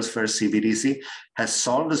out the world's first CBDC, has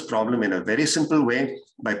solved this problem in a very simple way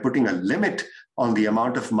by putting a limit on the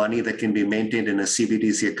amount of money that can be maintained in a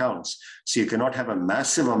CBDC accounts. So you cannot have a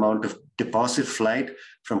massive amount of deposit flight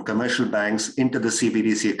from commercial banks into the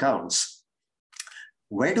CBDC accounts.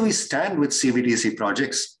 Where do we stand with CBDC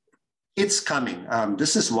projects? It's coming.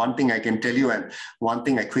 This is one thing I can tell you, and one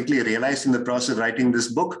thing I quickly realized in the process of writing this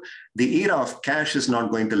book: the era of cash is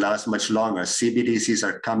not going to last much longer. CBDCs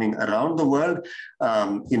are coming around the world.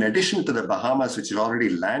 In addition to the Bahamas, which has already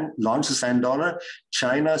launched the sand dollar,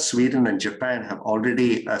 China, Sweden, and Japan have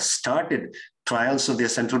already started trials of their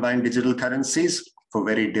central bank digital currencies for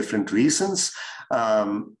very different reasons.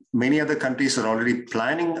 Many other countries are already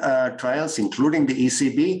planning trials, including the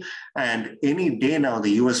ECB. And any day now, the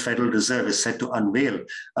US Federal Reserve is set to unveil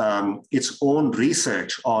its own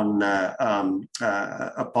research on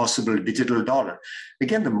a possible digital dollar.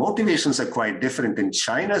 Again, the motivations are quite different. In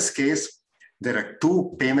China's case, there are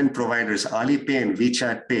two payment providers, Alipay and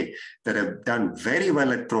WeChat Pay, that have done very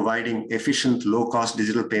well at providing efficient, low-cost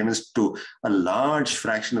digital payments to a large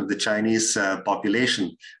fraction of the Chinese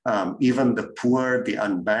population, even the poor, the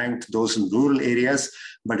unbanked, those in rural areas.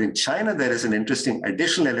 But in China, there is an interesting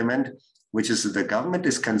additional element, which is that the government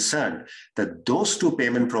is concerned that those two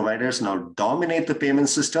payment providers now dominate the payment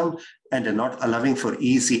system and are not allowing for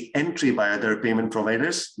easy entry by other payment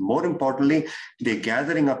providers. More importantly, they're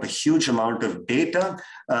gathering up a huge amount of data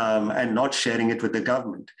and not sharing it with the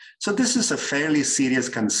government. So this is a fairly serious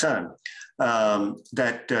concern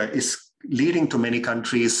that is leading to many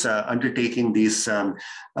countries undertaking these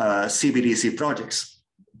CBDC projects.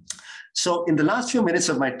 So in the last few minutes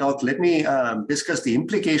of my talk, let me discuss the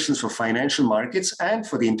implications for financial markets and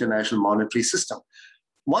for the international monetary system.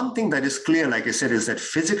 One thing that is clear, like I said, is that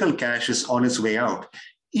physical cash is on its way out.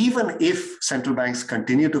 Even if central banks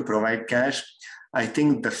continue to provide cash, I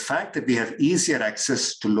think the fact that we have easier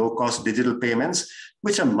access to low-cost digital payments,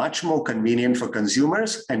 which are much more convenient for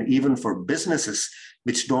consumers and even for businesses,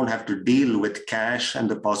 which don't have to deal with cash and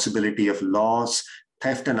the possibility of loss,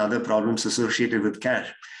 theft, and other problems associated with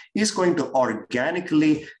cash, is going to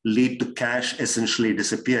organically lead to cash essentially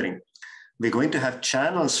disappearing. We're going to have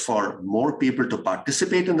channels for more people to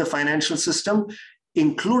participate in the financial system,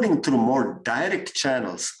 including through more direct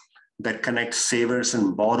channels that connect savers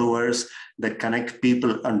and borrowers, that connect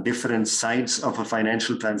people on different sides of a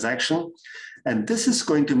financial transaction. And this is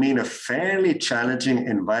going to mean a fairly challenging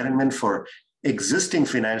environment for existing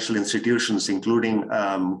financial institutions, including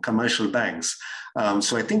commercial banks.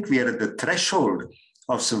 So I think we are at the threshold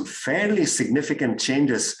of some fairly significant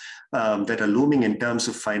changes that are looming in terms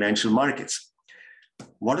of financial markets.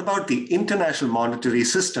 What about the international monetary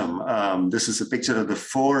system? This is a picture of the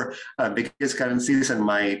four biggest currencies, and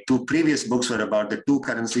my two previous books were about the two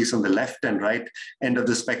currencies on the left and right end of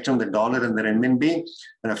the spectrum, the dollar and the renminbi.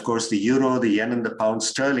 And of course, the euro, the yen, and the pound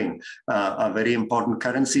sterling are very important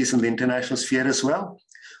currencies in the international sphere as well.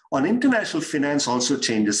 On international finance, also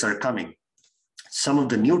changes are coming. Some of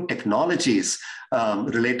the new technologies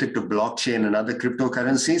related to blockchain and other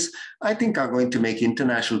cryptocurrencies, I think are going to make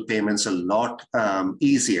international payments a lot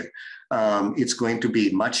easier. It's going to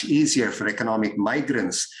be much easier for economic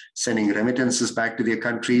migrants sending remittances back to their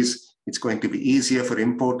countries. It's going to be easier for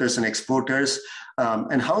importers and exporters.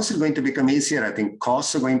 And how is it going to become easier? I think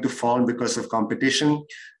costs are going to fall because of competition.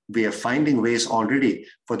 We are finding ways already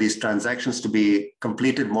for these transactions to be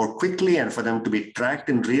completed more quickly and for them to be tracked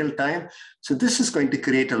in real time. So this is going to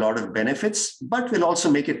create a lot of benefits, but will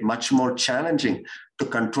also make it much more challenging to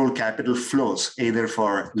control capital flows, either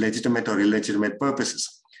for legitimate or illegitimate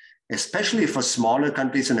purposes. Especially for smaller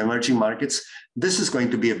countries and emerging markets, this is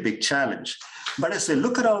going to be a big challenge. But as I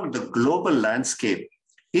look around the global landscape,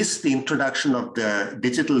 is the introduction of the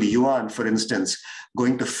digital yuan, for instance,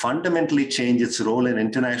 going to fundamentally change its role in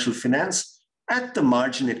international finance? At the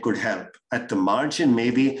margin, it could help. At the margin,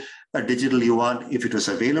 maybe a digital yuan, if it was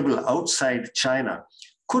available outside China,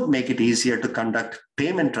 could make it easier to conduct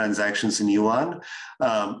payment transactions in yuan.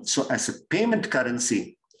 So as a payment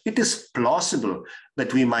currency, it is plausible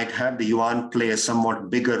that we might have the yuan play a somewhat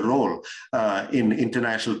bigger role in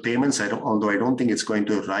international payments, although I don't think it's going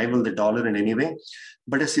to rival the dollar in any way.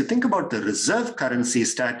 But as you think about the reserve currency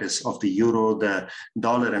status of the euro, the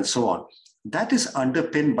dollar, and so on, that is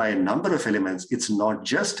underpinned by a number of elements. It's not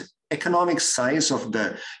just economic size of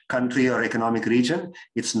the country or economic region.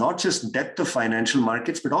 It's not just depth of financial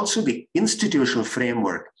markets, but also the institutional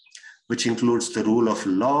framework, which includes the rule of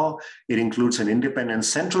law. It includes an independent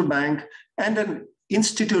central bank and an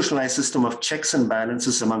institutionalized system of checks and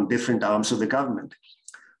balances among different arms of the government.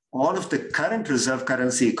 All of the current reserve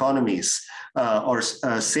currency economies or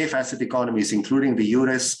safe asset economies, including the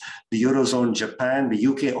US, the Eurozone, Japan, the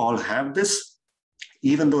UK, all have this,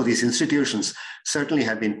 even though these institutions certainly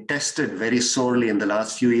have been tested very sorely in the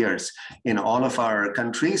last few years in all of our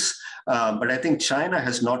countries. But I think China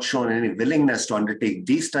has not shown any willingness to undertake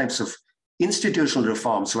these types of institutional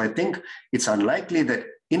reforms. So I think it's unlikely that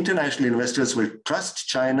international investors will trust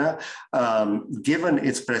China given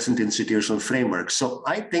its present institutional framework. So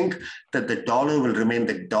I think that the dollar will remain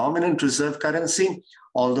the dominant reserve currency,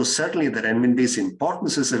 although certainly the renminbi's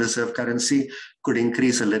importance as a reserve currency could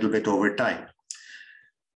increase a little bit over time.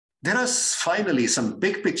 There are finally some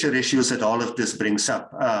big picture issues that all of this brings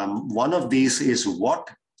up. One of these is what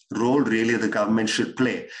role really the government should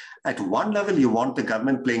play. At one level, you want the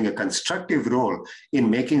government playing a constructive role in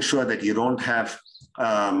making sure that you don't have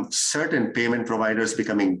certain payment providers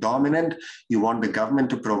becoming dominant. You want the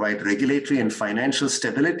government to provide regulatory and financial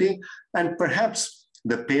stability, and perhaps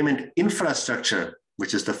the payment infrastructure,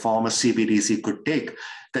 which is the form a CBDC could take,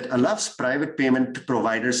 that allows private payment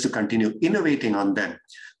providers to continue innovating on them.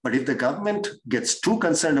 But if the government gets too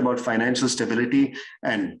concerned about financial stability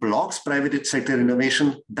and blocks private sector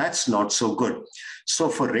innovation, that's not so good. So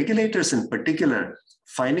for regulators in particular,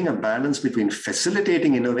 finding a balance between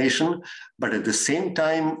facilitating innovation, but at the same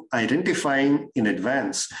time identifying in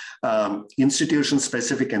advance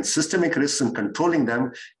institution-specific and systemic risks and controlling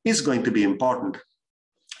them is going to be important.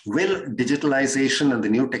 Will digitalization and the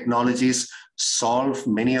new technologies solve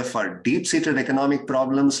many of our deep-seated economic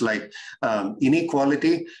problems like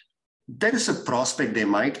inequality? There is a prospect they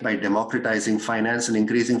might by democratizing finance and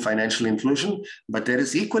increasing financial inclusion, but there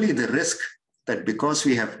is equally the risk that because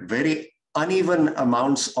we have very uneven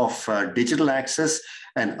amounts of digital access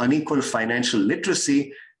and unequal financial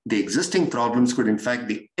literacy, the existing problems could in fact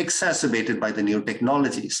be exacerbated by the new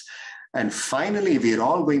technologies. And finally, we're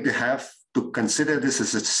all going to have to consider this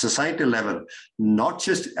as a societal level, not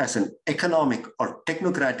just as an economic or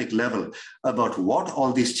technocratic level, about what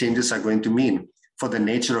all these changes are going to mean for the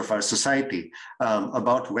nature of our society,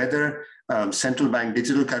 about whether central bank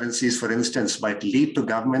digital currencies, for instance, might lead to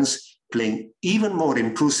governments playing even more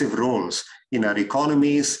intrusive roles in our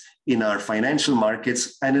economies, in our financial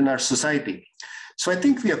markets, and in our society. So I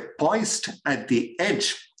think we are poised at the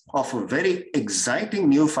edge of a very exciting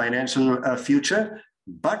new financial future,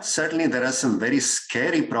 but certainly there are some very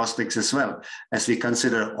scary prospects as well as we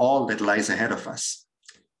consider all that lies ahead of us.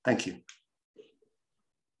 Thank you.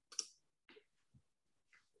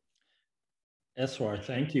 Eswar,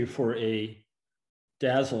 thank you for a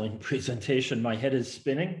dazzling presentation. My head is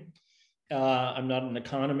spinning. I'm not an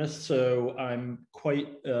economist, so I'm quite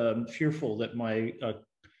fearful that my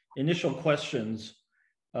initial questions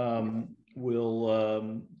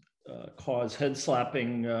will cause head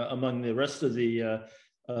slapping among the rest of the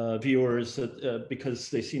viewers because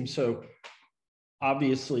they seem so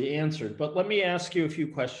obviously answered. But let me ask you a few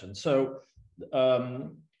questions. So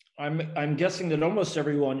I'm guessing that almost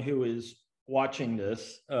everyone who is watching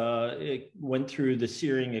this went through the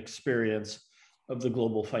searing experience of the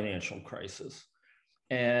global financial crisis.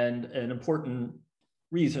 And an important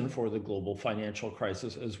reason for the global financial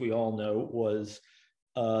crisis, as we all know, was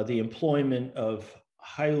the employment of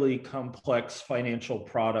highly complex financial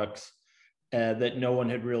products that no one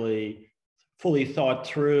had really fully thought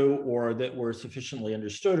through or that were sufficiently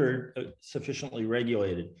understood or sufficiently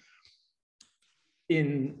regulated.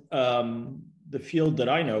 In the field that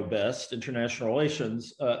I know best, international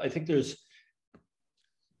relations, I think there's,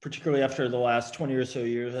 particularly after the last 20 or so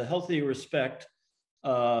years, a healthy respect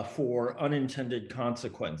for unintended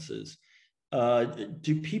consequences.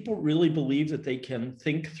 Do people really believe that they can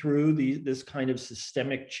think through this kind of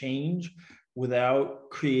systemic change without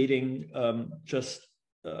creating just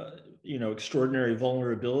extraordinary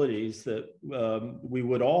vulnerabilities that we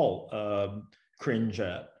would all cringe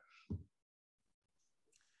at?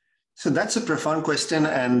 So that's a profound question,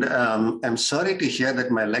 and I'm sorry to hear that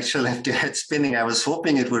my lecture left your head spinning. I was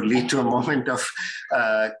hoping it would lead to a moment of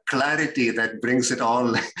clarity that brings it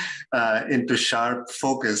all into sharp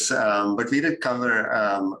focus, but we did cover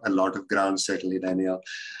a lot of ground, certainly, Daniel.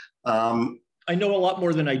 I know a lot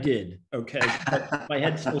more than I did, okay, but my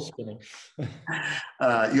head's still spinning.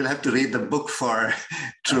 You'll have to read the book for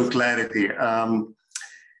true clarity.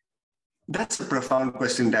 That's a profound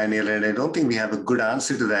question, Daniel, and I don't think we have a good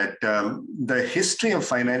answer to that. The history of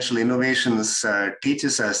financial innovations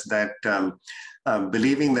teaches us that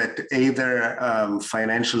believing that either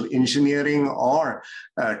financial engineering or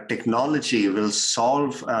technology will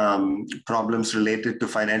solve problems related to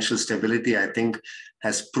financial stability, I think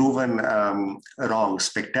has proven wrong,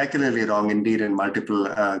 spectacularly wrong indeed in multiple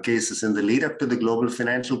cases. In the lead up to the global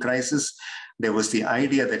financial crisis, there was the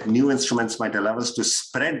idea that new instruments might allow us to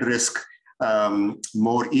spread risk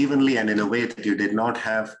more evenly and in a way that you did not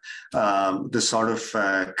have the sort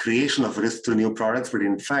of creation of risk through new products. But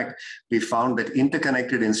in fact, we found that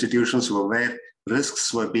interconnected institutions were where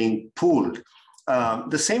risks were being pooled.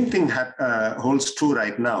 The same thing holds true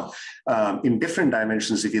right now in different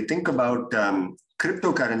dimensions. If you think about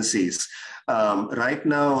cryptocurrencies, right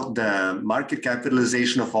now, the market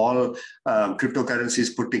capitalization of all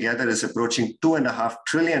cryptocurrencies put together is approaching $2.5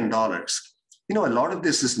 trillion. You know, a lot of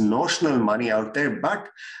this is notional money out there, but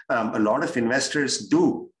a lot of investors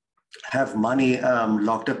do have money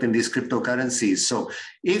locked up in these cryptocurrencies. So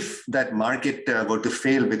if that market were to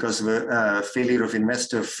fail because of failure of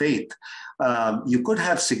investor faith, you could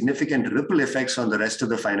have significant ripple effects on the rest of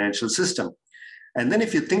the financial system. And then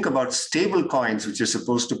if you think about stable coins, which are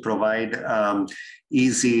supposed to provide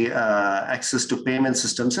easy access to payment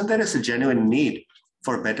systems, and there is a genuine need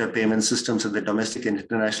for better payment systems at the domestic and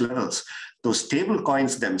international levels, those stable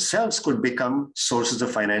coins themselves could become sources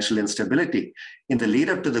of financial instability. In the lead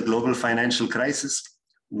up to the global financial crisis,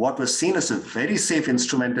 what was seen as a very safe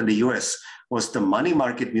instrument in the US was the money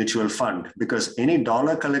market mutual fund, because any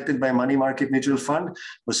dollar collected by money market mutual fund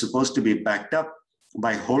was supposed to be backed up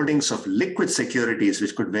by holdings of liquid securities,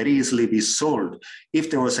 which could very easily be sold if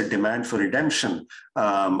there was a demand for redemption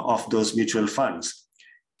of those mutual funds.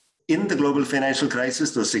 In the global financial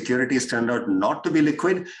crisis, those securities turned out not to be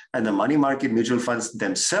liquid, and the money market mutual funds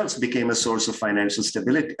themselves became a source of financial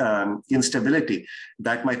instability.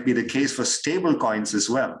 That might be the case for stable coins as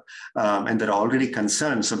well. And there are already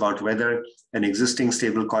concerns about whether an existing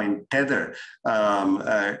stablecoin Tether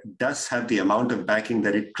does have the amount of backing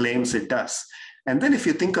that it claims it does. And then if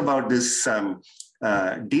you think about this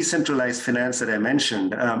decentralized finance that I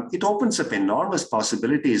mentioned, it opens up enormous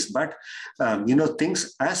possibilities, but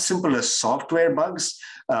things as simple as software bugs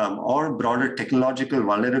or broader technological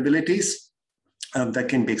vulnerabilities that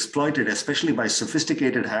can be exploited, especially by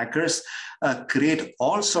sophisticated hackers, create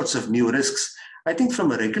all sorts of new risks. I think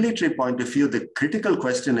from a regulatory point of view, the critical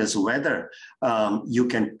question is whether you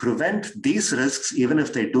can prevent these risks, even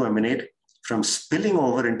if they do emanate, from spilling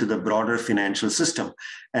over into the broader financial system.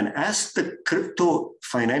 And as the crypto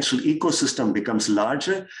financial ecosystem becomes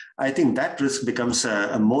larger, I think that risk becomes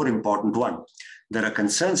a more important one. There are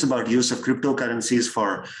concerns about use of cryptocurrencies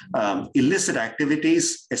for illicit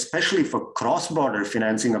activities, especially for cross-border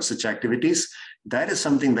financing of such activities. That is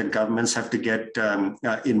something that governments have to get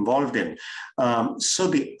involved in. So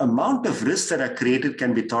the amount of risks that are created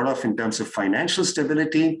can be thought of in terms of financial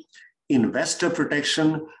stability, investor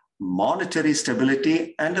protection, monetary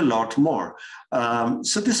stability, and a lot more.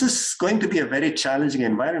 So this is going to be a very challenging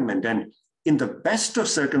environment. And in the best of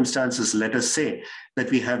circumstances, let us say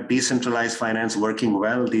that we have decentralized finance working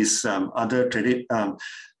well, these other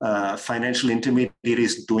financial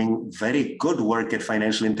intermediaries doing very good work at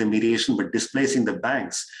financial intermediation, but displacing the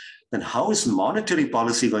banks. Then how is monetary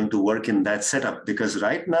policy going to work in that setup? Because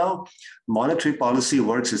right now, monetary policy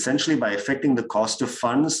works essentially by affecting the cost of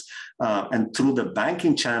funds and through the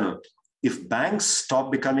banking channel. If banks stop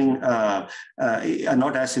becoming are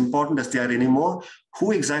not as important as they are anymore,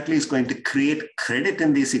 who exactly is going to create credit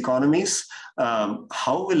in these economies?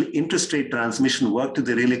 How will interest rate transmission work to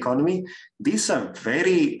the real economy? These are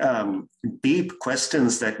very deep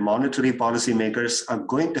questions that monetary policymakers are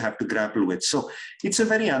going to have to grapple with. So it's a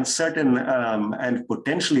very uncertain and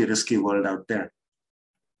potentially risky world out there.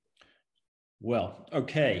 Well,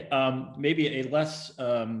 okay. Maybe a less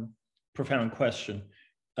profound question.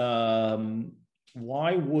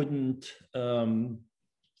 Why wouldn't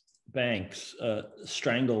banks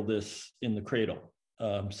strangle this in the cradle,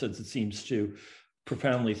 since it seems to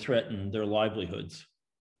profoundly threaten their livelihoods?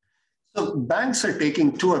 So banks are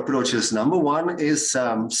taking two approaches. Number one is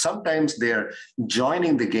sometimes they're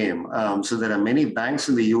joining the game. So there are many banks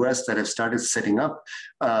in the US that have started setting up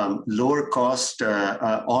lower cost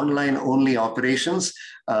online only operations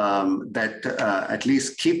that at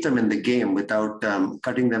least keep them in the game without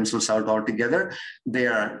cutting themselves out altogether. They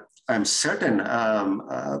are I'm certain,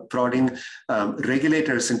 prodding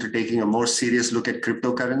regulators into taking a more serious look at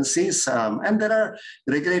cryptocurrencies. And there are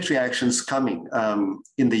regulatory actions coming.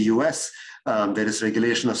 In the US, there is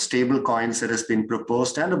regulation of stable coins that has been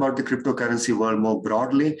proposed, and about the cryptocurrency world more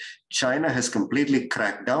broadly. China has completely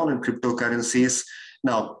cracked down on cryptocurrencies.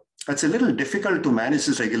 Now, it's a little difficult to manage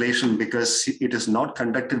this regulation because it is not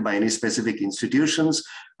conducted by any specific institutions.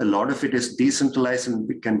 A lot of it is decentralized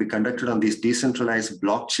and can be conducted on these decentralized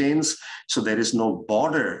blockchains. So there is no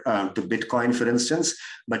border to Bitcoin, for instance.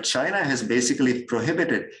 But China has basically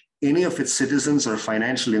prohibited any of its citizens or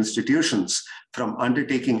financial institutions from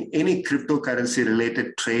undertaking any cryptocurrency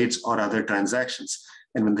related trades or other transactions.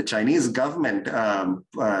 And when the Chinese government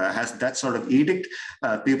has that sort of edict,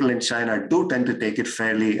 people in China do tend to take it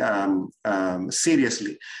fairly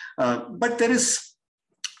seriously. But there is,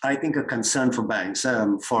 I think, a concern for banks.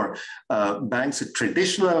 For banks, a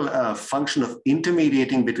traditional function of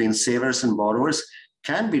intermediating between savers and borrowers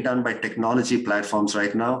can be done by technology platforms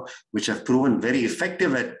right now, which have proven very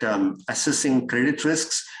effective at assessing credit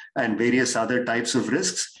risks and various other types of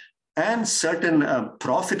risks. And certain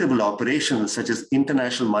profitable operations, such as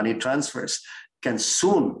international money transfers, can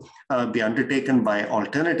soon be undertaken by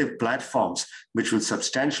alternative platforms, which will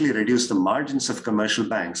substantially reduce the margins of commercial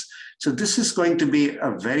banks. So this is going to be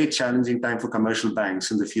a very challenging time for commercial banks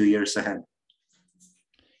in the few years ahead.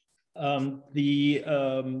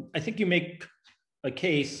 I think you make a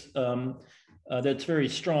case that's very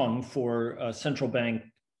strong for central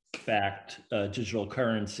bank-backed digital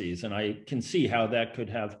currencies, and I can see how that could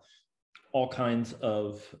have all kinds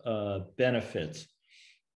of benefits.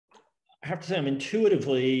 I have to say I'm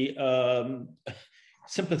intuitively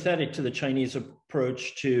sympathetic to the Chinese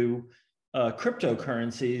approach to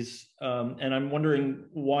cryptocurrencies, and I'm wondering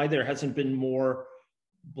why there hasn't been more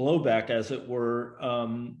blowback, as it were,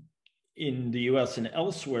 in the US and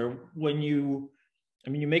elsewhere. When you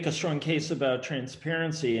make a strong case about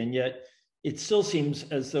transparency, and yet it still seems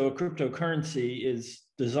as though a cryptocurrency is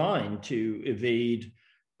designed to evade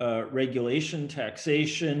regulation,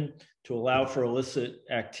 taxation, to allow for illicit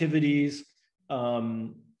activities.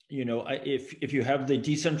 If you have the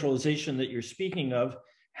decentralization that you're speaking of,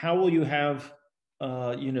 how will you have,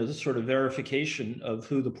 this sort of verification of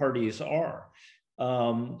who the parties are?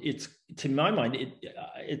 It's, to my mind,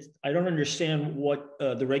 I don't understand what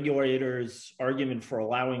the regulator's argument for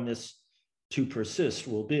allowing this to persist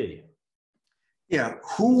will be. Yeah,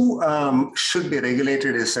 who should be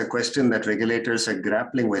regulated is a question that regulators are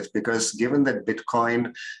grappling with, because given that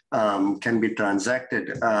Bitcoin can be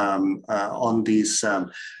transacted on these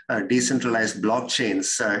decentralized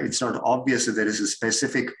blockchains, it's not obvious that there is a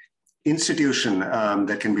specific institution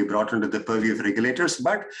that can be brought under the purview of regulators.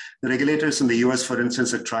 But the regulators in the US, for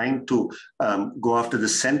instance, are trying to go after the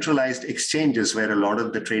centralized exchanges where a lot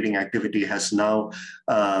of the trading activity has now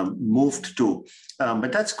moved to.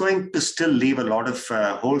 But that's going to still leave a lot of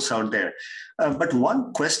holes out there. But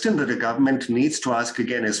one question that the government needs to ask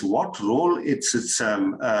again is what role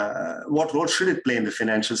what role should it play in the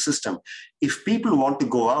financial system? If people want to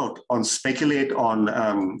go out and speculate on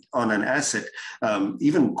an asset,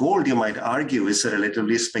 even gold, you might argue, is a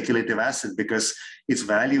relatively speculative asset because its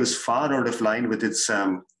value is far out of line with its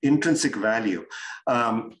intrinsic value.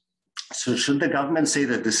 So should the government say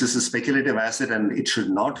that this is a speculative asset and it should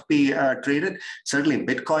not be traded? Certainly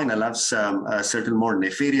Bitcoin allows certain more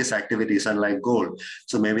nefarious activities, unlike gold.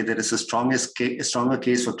 So maybe there is a stronger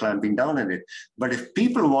case for clamping down on it. But if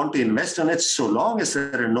people want to invest in it, so long as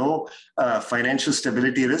there are no financial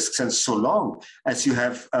stability risks, and so long as you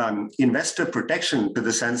have investor protection, to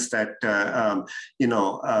the sense that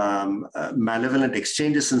malevolent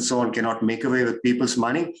exchanges and so on cannot make away with people's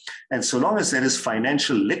money, and so long as there is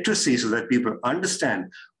financial literacy so that people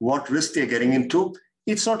understand what risk they're getting into,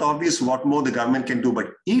 it's not obvious what more the government can do.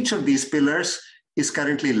 But each of these pillars is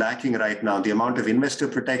currently lacking right now. The amount of investor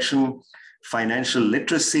protection, financial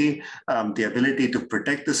literacy, the ability to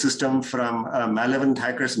protect the system from malevolent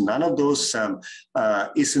hackers, none of those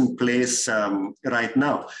is in place right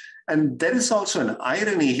now. And there is also an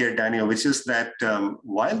irony here, Daniel, which is that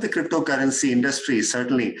while the cryptocurrency industry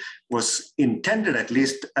certainly was intended, at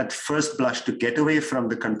least at first blush, to get away from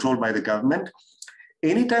the control by the government,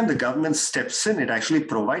 anytime the government steps in, it actually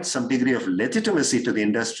provides some degree of legitimacy to the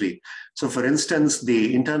industry. So for instance,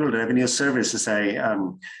 the Internal Revenue Service, as I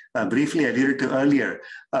briefly alluded to earlier,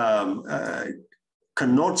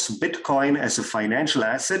 connotes Bitcoin as a financial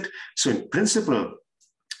asset. So in principle,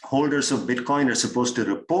 holders of Bitcoin are supposed to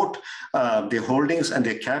report their holdings and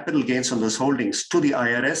their capital gains on those holdings to the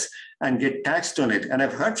IRS and get taxed on it. And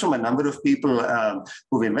I've heard from a number of people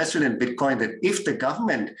who've invested in Bitcoin that if the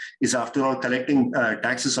government is, after all, collecting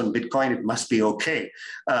taxes on Bitcoin, it must be okay.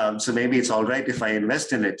 So maybe it's all right if I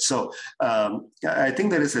invest in it. So I think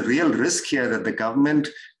there is a real risk here that the government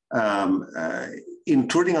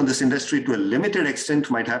intruding on this industry to a limited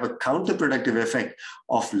extent might have a counterproductive effect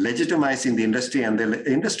of legitimizing the industry. And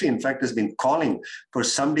the industry, in fact, has been calling for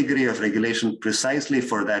some degree of regulation precisely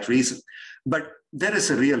for that reason. But there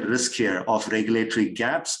is a real risk here of regulatory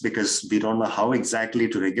gaps because we don't know how exactly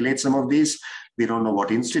to regulate some of these. We don't know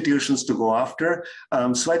what institutions to go after.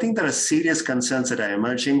 So I think there are serious concerns that are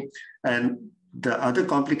emerging. And the other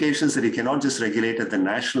complications that you cannot just regulate at the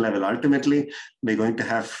national level. Ultimately, we're going to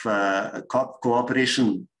have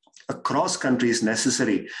cooperation across countries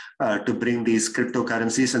necessary to bring these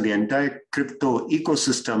cryptocurrencies and the entire crypto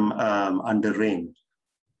ecosystem under rein.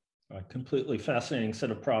 A completely fascinating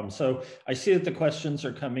set of problems. So I see that the questions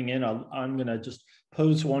are coming in. I'm going to just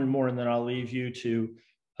pose one more, and then I'll leave you to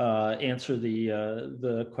answer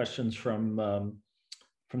the questions from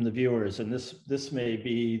the viewers. And this may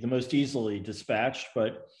be the most easily dispatched,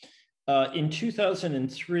 but in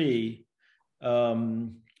 2003,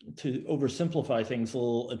 to oversimplify things a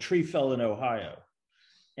little, a tree fell in Ohio,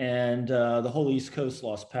 and the whole East Coast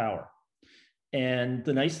lost power. And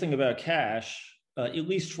the nice thing about cash, at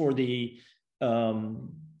least for the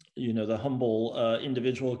the humble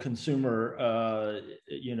individual consumer,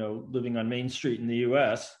 living on Main Street in the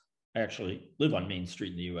U.S. I actually live on Main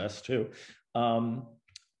Street in the U.S. too.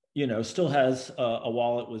 Still has a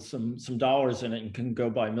wallet with some dollars in it and can go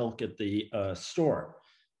buy milk at the store.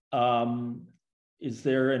 Is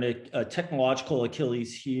there a technological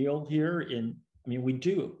Achilles heel here? We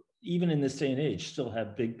do, even in this day and age, still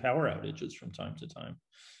have big power outages from time to time.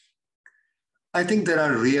 I think there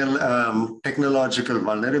are real technological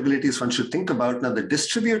vulnerabilities one should think about. Now, the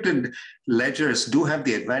distributed ledgers do have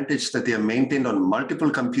the advantage that they are maintained on multiple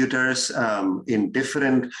computers in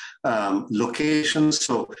different locations.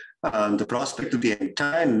 So the prospect of the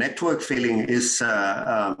entire network failing is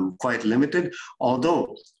quite limited,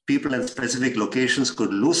 although people in specific locations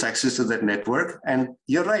could lose access to that network. And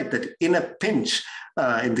you're right that in a pinch,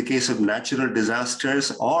 in the case of natural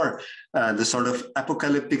disasters or the sort of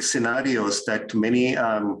apocalyptic scenarios that many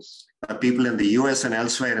people in the US and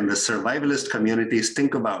elsewhere in the survivalist communities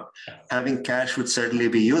think about, having cash would certainly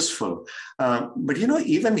be useful. But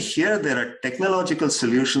even here, there are technological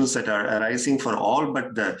solutions that are arising for all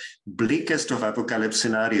but the bleakest of apocalypse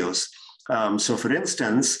scenarios. So for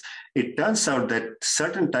instance, it turns out that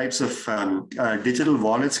certain types of digital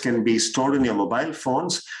wallets can be stored in your mobile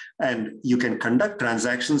phones, and you can conduct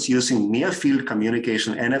transactions using near field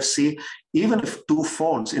communication, NFC, even if two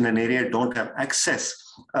phones in an area don't have access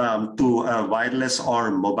to a wireless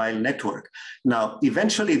or mobile network. Now,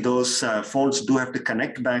 eventually those phones do have to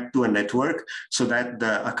connect back to a network so that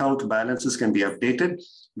the account balances can be updated.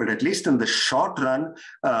 But at least in the short run,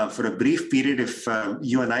 for a brief period, if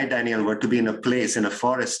you and I, Daniel, were to be in a place, in a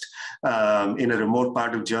forest, in a remote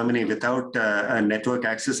part of Germany without a network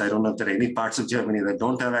access, I don't know if there are any parts of Germany that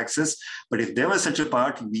don't have access, but if there was such a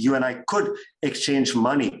part, you and I could exchange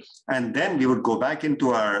money, and then we would go back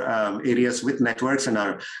into our areas with networks, and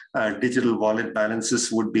our digital wallet balances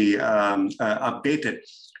would be updated.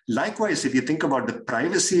 Likewise, if you think about the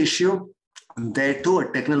privacy issue, there too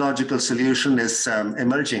a technological solution is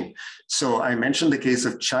emerging. So I mentioned the case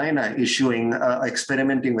of China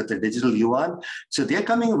experimenting with the digital yuan. So they're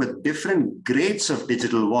coming with different grades of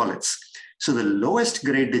digital wallets. So the lowest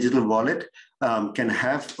grade digital wallet can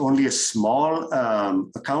have only a small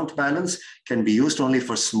account balance, can be used only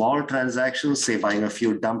for small transactions, say buying a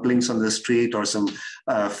few dumplings on the street or some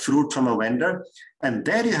fruit from a vendor. And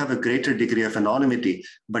there you have a greater degree of anonymity.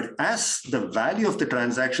 But as the value of the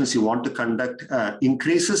transactions you want to conduct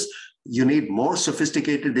increases, you need more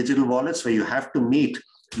sophisticated digital wallets where you have to meet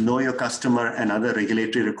know your customer and other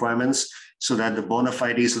regulatory requirements so that the bona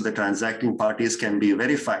fides of the transacting parties can be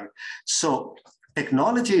verified. So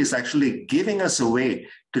technology is actually giving us a way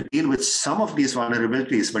to deal with some of these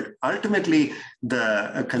vulnerabilities, but ultimately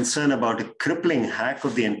the concern about a crippling hack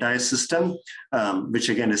of the entire system, which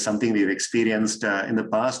again is something we've experienced in the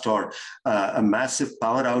past, or a massive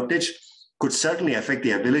power outage, could certainly affect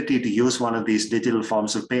the ability to use one of these digital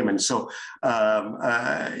forms of payment. So,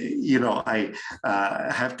 I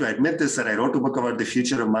have to admit this, that I wrote a book about the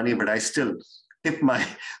future of money, but I still tip my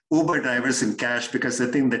Uber drivers in cash, because I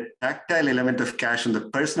think the tactile element of cash and the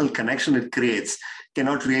personal connection it creates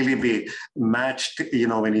cannot really be matched,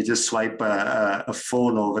 when you just swipe a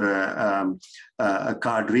phone over a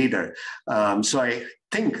card reader. So I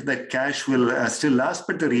think that cash will still last,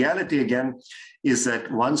 but the reality again is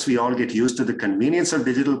that once we all get used to the convenience of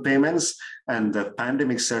digital payments, and the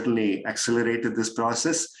pandemic certainly accelerated this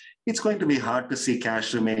process, it's going to be hard to see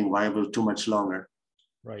cash remaining viable too much longer.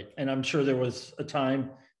 Right. And I'm sure there was a time,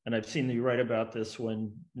 and I've seen you write about this,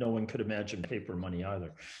 when no one could imagine paper money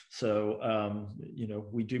either. So,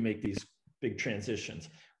 we do make these big transitions.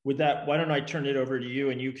 With that, why don't I turn it over to you,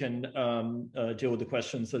 and you can deal with the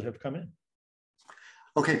questions that have come in.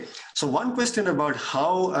 Okay, so one question about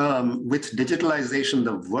how, with digitalization,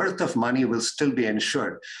 the worth of money will still be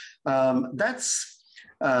ensured. That's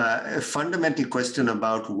a fundamental question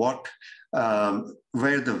about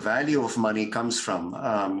where the value of money comes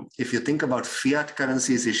from. If you think about fiat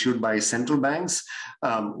currencies issued by central banks,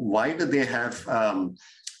 why do they have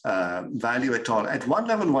value at all? At one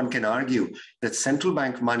level, one can argue that central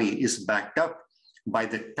bank money is backed up by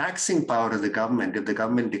the taxing power of the government. If the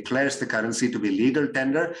government declares the currency to be legal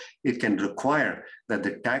tender, it can require that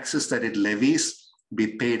the taxes that it levies be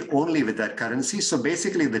paid only with that currency. So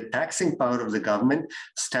basically, the taxing power of the government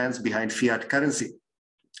stands behind fiat currency.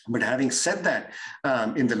 But having said that,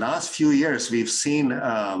 in the last few years, we've seen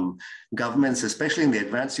governments, especially in the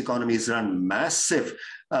advanced economies, run massive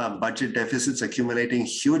budget deficits, accumulating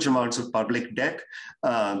huge amounts of public debt.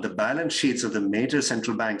 The balance sheets of the major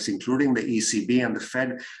central banks, including the ECB and the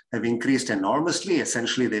Fed, have increased enormously.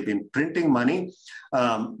 Essentially, they've been printing money,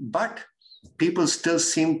 but people still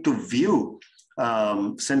seem to view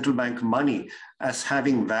central bank money as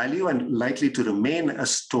having value and likely to remain a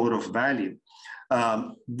store of value.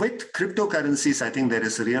 With cryptocurrencies, I think there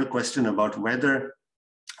is a real question about whether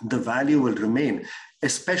the value will remain,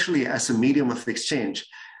 especially as a medium of exchange.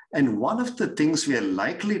 And one of the things we are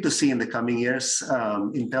likely to see in the coming years,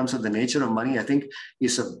 in terms of the nature of money, I think,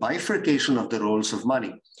 is a bifurcation of the roles of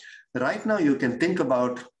money. Right now, you can think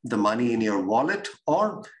about the money in your wallet,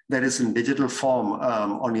 or that is in digital form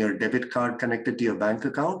on your debit card connected to your bank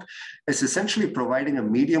account, as essentially providing a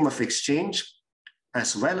medium of exchange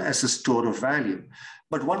as well as a store of value.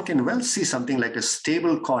 But one can well see something like a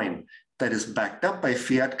stable coin that is backed up by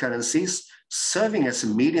fiat currencies, serving as a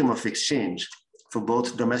medium of exchange for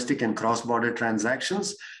both domestic and cross-border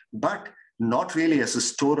transactions, but not really as a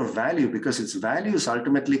store of value, because its value is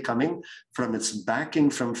ultimately coming from its backing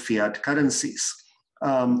from fiat currencies.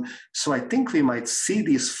 So I think we might see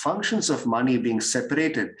these functions of money being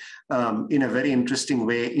separated in a very interesting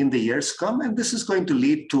way in the years come, and this is going to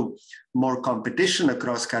lead to more competition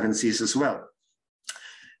across currencies as well.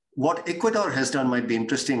 What Ecuador has done might be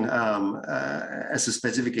interesting as a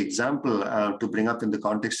specific example to bring up in the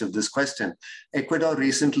context of this question. Ecuador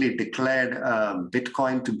recently declared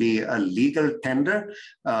Bitcoin to be a legal tender.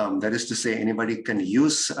 That is to say, anybody can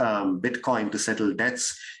use Bitcoin to settle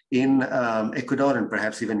debts in Ecuador and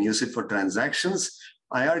perhaps even use it for transactions.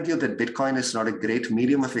 I argue that Bitcoin is not a great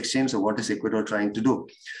medium of exchange. So what is Ecuador trying to do?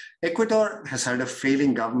 Ecuador has had a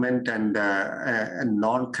failing government and a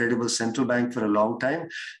non-credible central bank for a long time.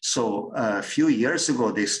 So a few years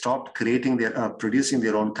ago, they stopped producing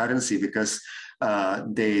their own currency because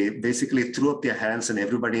they basically threw up their hands and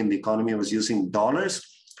everybody in the economy was using dollars.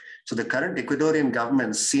 So the current Ecuadorian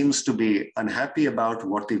government seems to be unhappy about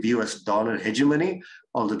what they view as dollar hegemony,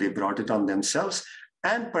 although they brought it on themselves,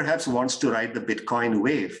 and perhaps wants to ride the Bitcoin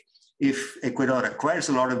wave. If Ecuador acquires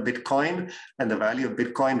a lot of Bitcoin and the value of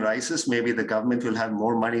Bitcoin rises, maybe the government will have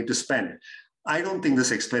more money to spend. I don't think this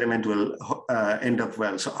experiment will end up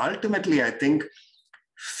well. So ultimately, I think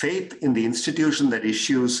faith in the institution that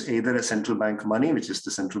issues either a central bank money, which is the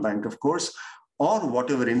central bank, of course, or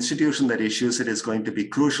whatever institution that issues it is going to be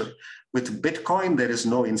crucial. With Bitcoin, there is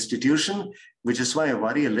no institution, which is why I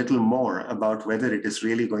worry a little more about whether it is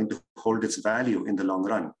really going to hold its value in the long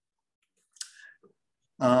run.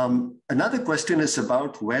 Another question is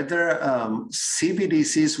about whether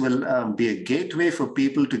CBDCs will be a gateway for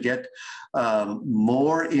people to get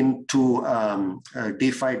more into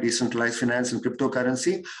DeFi, decentralized finance and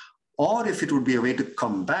cryptocurrency, or if it would be a way to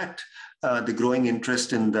combat the growing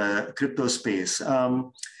interest in the crypto space.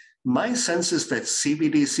 My sense is that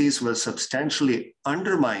CBDCs will substantially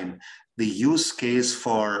undermine the use case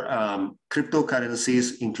for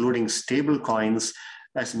cryptocurrencies, including stable coins,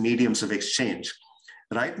 as mediums of exchange.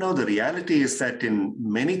 Right now, the reality is that in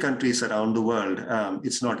many countries around the world,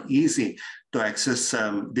 it's not easy to access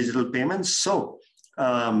digital payments. So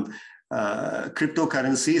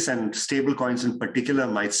cryptocurrencies and stable coins in particular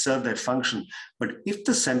might serve that function. But if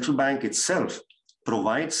the central bank itself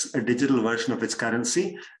provides a digital version of its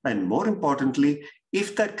currency, and more importantly,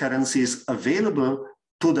 if that currency is available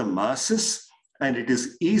to the masses and it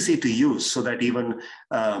is easy to use so that even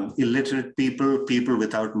illiterate people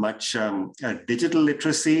without much digital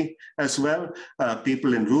literacy as well,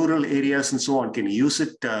 people in rural areas and so on can use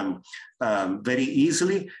it very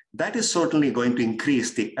easily, that is certainly going to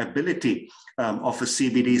increase the ability of a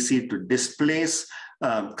CBDC to displace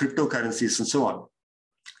cryptocurrencies and so on.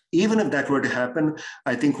 Even if that were to happen,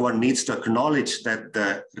 I think one needs to acknowledge that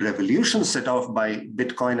the revolution set off by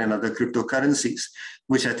Bitcoin and other cryptocurrencies,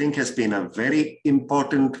 which I think has been a very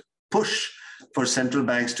important push for central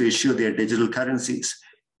banks to issue their digital currencies,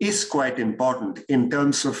 is quite important in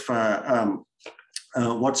terms of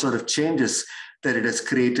what sort of changes that it has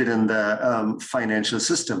created in the financial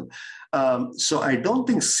system. So I don't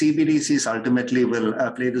think CBDCs ultimately will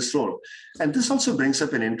play this role. And this also brings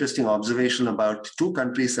up an interesting observation about two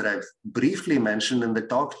countries that I've briefly mentioned in the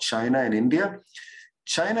talk, China and India.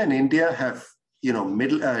 China and India have,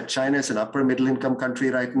 China is an upper middle income country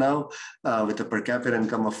right now with a per capita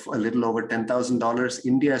income of a little over $10,000.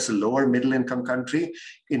 India is a lower middle income country.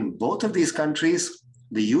 In both of these countries,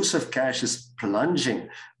 the use of cash is plunging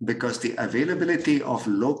because the availability of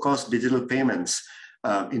low-cost digital payments,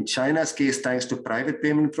 in China's case, thanks to private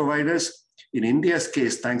payment providers, in India's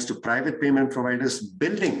case, thanks to private payment providers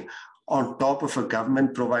building on top of a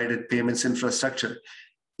government-provided payments infrastructure,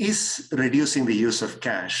 is reducing the use of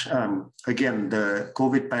cash. Again, the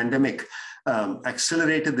COVID pandemic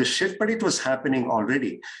accelerated the shift, but it was happening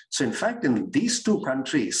already. So in fact, in these two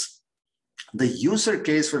countries, the user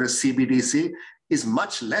case for a CBDC is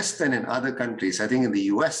much less than in other countries. I think in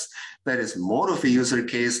the US, there is more of a user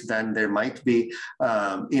case than there might be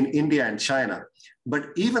in India and China. But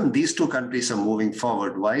even these two countries are moving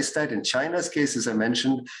forward. Why is that? In China's case, as I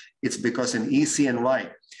mentioned, it's because an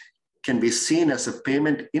ECNY can be seen as a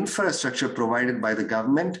payment infrastructure provided by the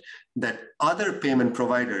government that other payment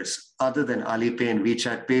providers, other than Alipay and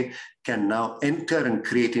WeChat Pay, can now enter and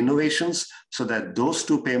create innovations so that those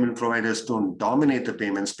two payment providers don't dominate the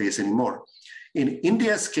payment space anymore. In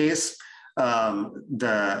India's case,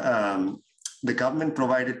 the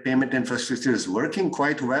government-provided payment infrastructure is working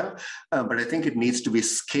quite well, but I think it needs to be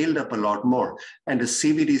scaled up a lot more. And a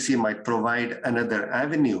CBDC might provide another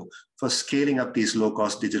avenue for scaling up these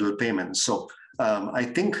low-cost digital payments. So I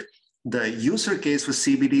think the user case for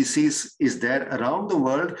CBDCs is there around the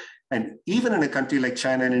world. And even in a country like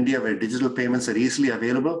China and India, where digital payments are easily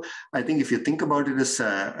available, I think if you think about it as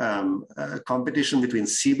a competition between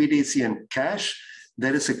CBDC and cash,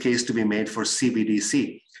 there is a case to be made for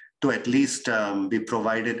CBDC to at least be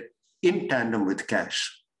provided in tandem with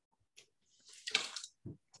cash.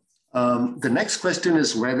 The next question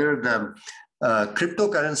is whether the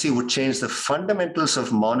cryptocurrency would change the fundamentals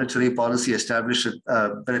of monetary policy established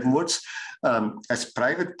at Bretton Woods, as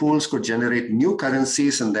private pools could generate new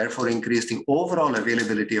currencies and therefore increase the overall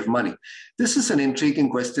availability of money. This is an intriguing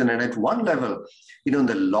question, and at one level, in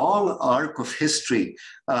the long arc of history,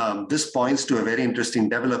 this points to a very interesting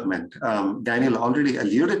development. Daniel already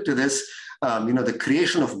alluded to this. The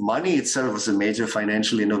creation of money itself was a major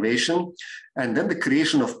financial innovation. And then the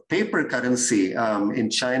creation of paper currency in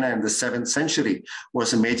China in the 7th century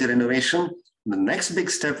was a major innovation. The next big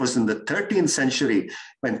step was in the 13th century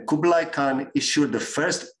when Kublai Khan issued the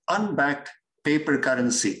first unbacked paper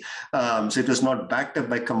currency. So it was not backed up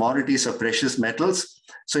by commodities or precious metals.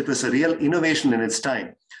 So it was a real innovation in its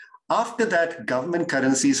time. After that, government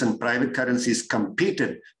currencies and private currencies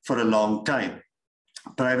competed for a long time.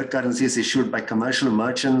 Private currencies issued by commercial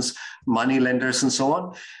merchants, money lenders, and so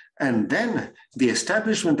on. And then the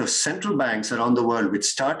establishment of central banks around the world, which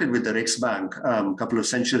started with the Riksbank a couple of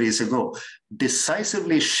centuries ago,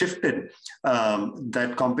 decisively shifted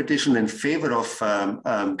that competition in favor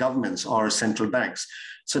of governments or central banks.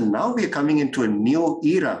 So now we're coming into a new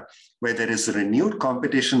era where there is a renewed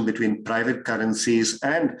competition between private currencies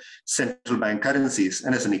and central bank currencies.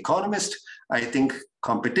 And as an economist, I think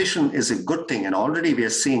competition is a good thing. And already we are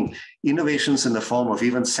seeing innovations in the form of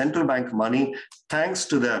even central bank money, thanks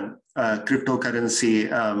to the cryptocurrency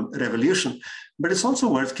revolution. But it's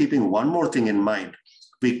also worth keeping one more thing in mind.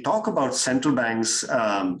 We talk about central banks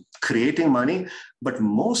creating money, but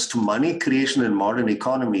most money creation in modern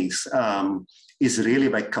economies is really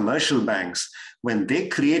by commercial banks. When they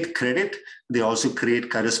create credit, they also create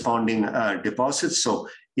corresponding deposits. So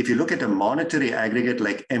if you look at a monetary aggregate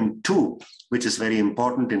like M2, which is very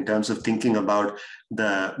important in terms of thinking about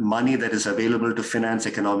the money that is available to finance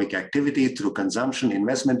economic activity through consumption,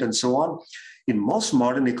 investment, and so on, in most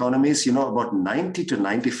modern economies, about 90 to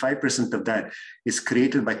 95% of that is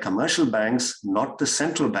created by commercial banks, not the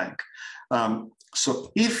central bank.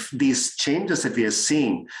 So if these changes that we are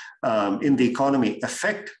seeing in the economy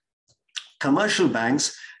affect commercial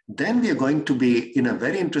banks, then we are going to be in a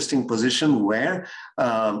very interesting position where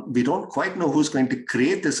we don't quite know who's going to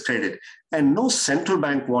create this credit. And no central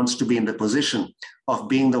bank wants to be in the position of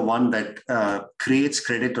being the one that creates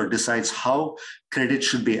credit or decides how credit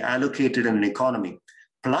should be allocated in an economy.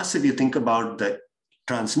 Plus, if you think about the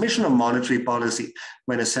transmission of monetary policy,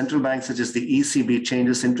 when a central bank such as the ECB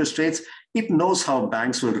changes interest rates, it knows how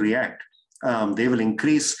banks will react. They will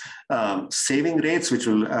increase saving rates, which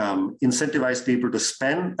will incentivize people to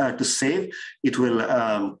spend, to save. It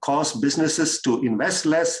will cause businesses to invest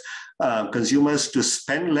less, consumers to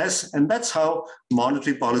spend less, and that's how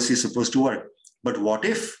monetary policy is supposed to work. But what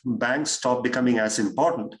if banks stop becoming as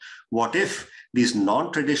important? What if these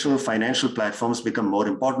non-traditional financial platforms become more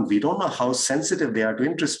important? We don't know how sensitive they are to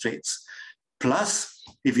interest rates. Plus,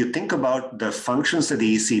 if you think about the functions that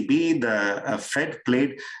the ECB, the Fed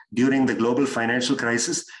played during the global financial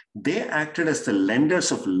crisis, they acted as the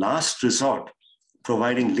lenders of last resort,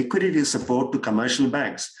 providing liquidity support to commercial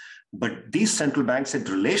banks. But these central banks had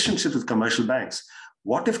relationships with commercial banks.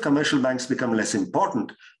 What if commercial banks become less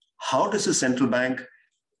important? How does a central bank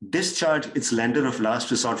discharge its lender of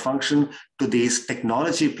last resort function to these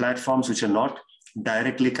technology platforms which are not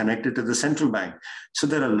directly connected to the central bank? So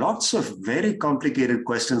there are lots of very complicated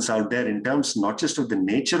questions out there in terms not just of the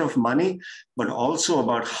nature of money, but also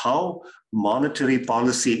about how monetary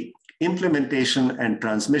policy implementation and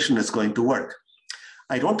transmission is going to work.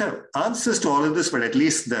 I don't have answers to all of this, but at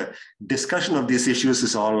least the discussion of these issues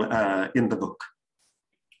is all in the book.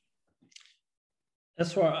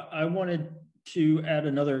 That's why I wanted to add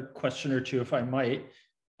another question or two, if I might.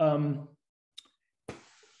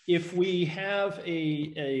 If we have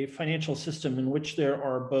a financial system in which there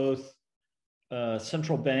are both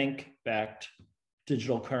central bank-backed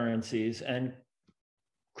digital currencies and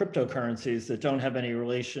cryptocurrencies that don't have any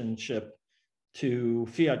relationship to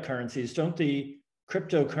fiat currencies, don't the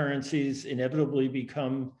cryptocurrencies inevitably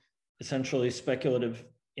become essentially speculative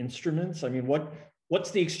instruments? I mean,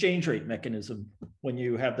 what's the exchange rate mechanism when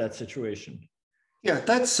you have that situation? Yeah,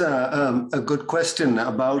 that's a good question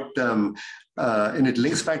about, and it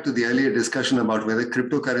links back to the earlier discussion about whether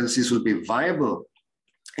cryptocurrencies will be viable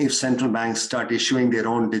if central banks start issuing their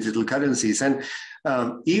own digital currencies. And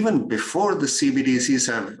even before the CBDCs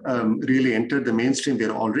have really entered the mainstream,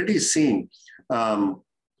 we're already seeing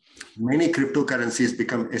many cryptocurrencies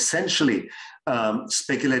become essentially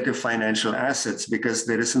speculative financial assets because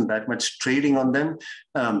there isn't that much trading on them.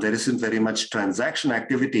 There isn't very much transaction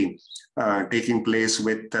activity taking place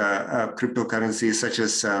with cryptocurrencies such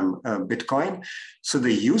as Bitcoin. So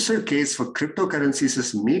the user case for cryptocurrencies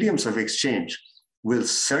as mediums of exchange will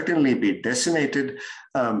certainly be decimated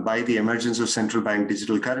by the emergence of central bank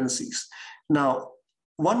digital currencies. Now,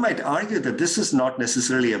 one might argue that this is not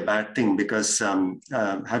necessarily a bad thing because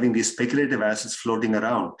having these speculative assets floating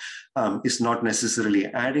around is not necessarily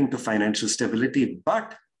adding to financial stability.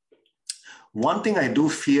 But one thing I do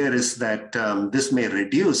fear is that this may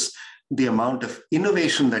reduce the amount of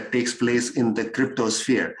innovation that takes place in the crypto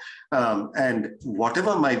sphere. And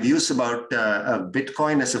whatever my views about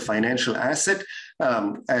Bitcoin as a financial asset,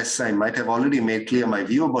 as I might have already made clear, my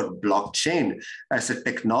view about blockchain as a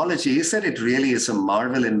technology is that it really is a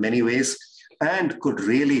marvel in many ways and could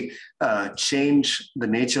really change the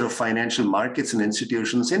nature of financial markets and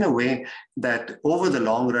institutions in a way that over the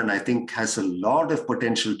long run, I think has a lot of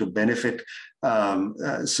potential to benefit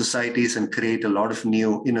societies and create a lot of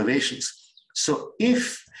new innovations. So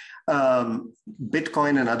if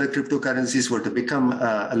Bitcoin and other cryptocurrencies were to become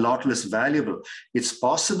a lot less valuable, it's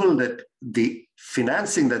possible that the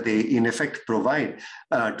financing that they in effect provide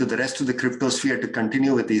to the rest of the crypto sphere to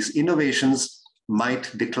continue with these innovations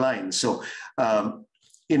might decline. So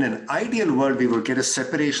in an ideal world, we will get a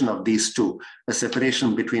separation of these two, a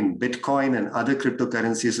separation between Bitcoin and other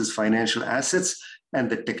cryptocurrencies as financial assets and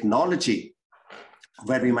the technology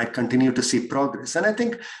where we might continue to see progress. And I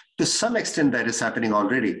think to some extent that is happening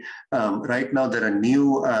already. Right now, there are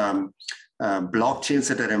new blockchains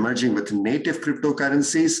that are emerging with native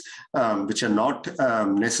cryptocurrencies, which are not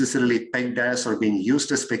necessarily pegged as or being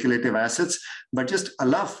used as speculative assets, but just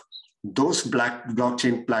allow those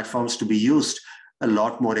blockchain platforms to be used a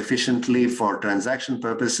lot more efficiently for transaction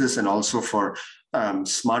purposes and also for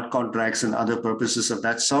smart contracts and other purposes of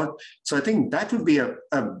that sort. So I think that would be a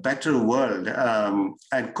better world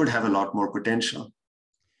and could have a lot more potential.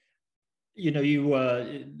 You know,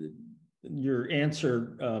 your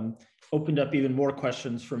answer opened up even more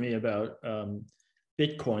questions for me about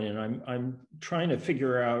Bitcoin, and I'm trying to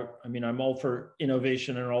figure out. I mean, I'm all for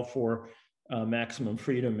innovation and all for maximum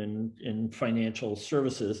freedom in financial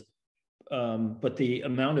services. But the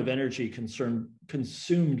amount of energy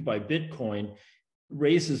consumed by Bitcoin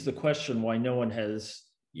raises the question why no one has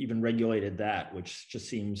even regulated that, which just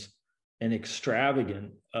seems an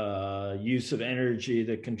extravagant use of energy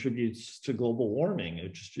that contributes to global warming.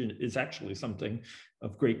 It just is actually something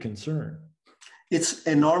of great concern. It's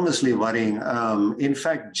enormously worrying. In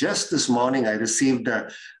fact, just this morning, I received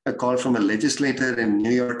a call from a legislator in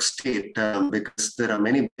New York State because there are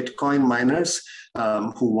many Bitcoin miners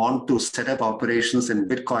who want to set up operations in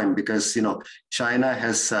Bitcoin because, you know, China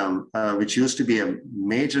has, which used to be a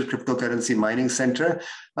major cryptocurrency mining center,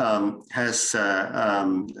 has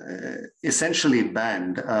essentially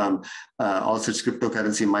banned all such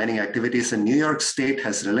cryptocurrency mining activities. And New York State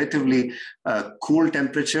has relatively cool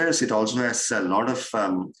temperatures. It also has a lot of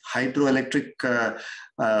hydroelectric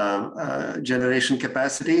generation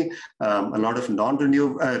capacity, a lot of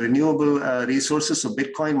renewable resources. So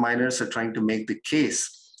Bitcoin miners are trying to make the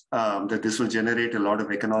case that this will generate a lot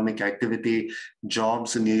of economic activity,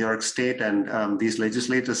 jobs in New York State, and these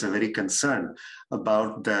legislators are very concerned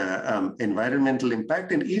about the environmental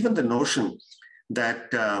impact and even the notion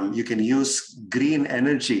that you can use green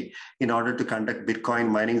energy in order to conduct Bitcoin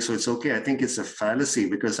mining. So it's okay. I think it's a fallacy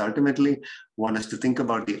because ultimately one has to think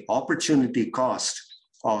about the opportunity cost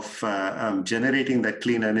of generating that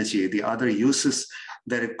clean energy, the other uses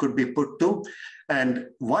that it could be put to. And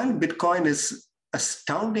while Bitcoin is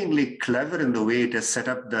astoundingly clever in the way it has set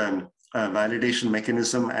up the validation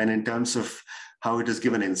mechanism and in terms of how it has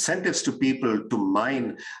given incentives to people to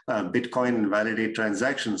mine Bitcoin and validate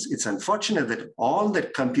transactions, it's unfortunate that all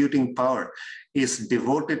that computing power is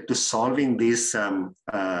devoted to solving these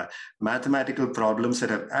mathematical problems that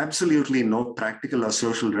have absolutely no practical or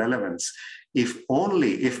social relevance. If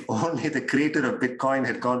only the creator of Bitcoin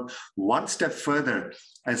had gone one step further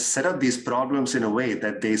and set up these problems in a way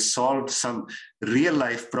that they solved some real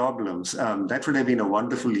life problems, that would have been a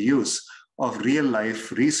wonderful use of real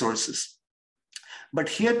life resources. But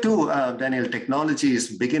here too, Daniel, technology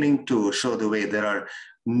is beginning to show the way. There are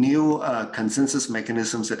new consensus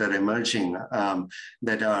mechanisms that are emerging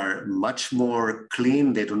that are much more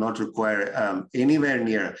clean. They do not require anywhere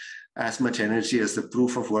near as much energy as the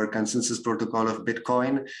proof of work consensus protocol of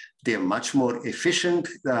Bitcoin. They are much more efficient.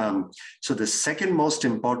 So the second most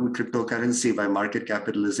important cryptocurrency by market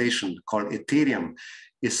capitalization, called Ethereum,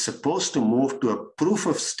 is supposed to move to a proof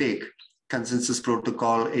of stake consensus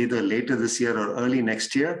protocol either later this year or early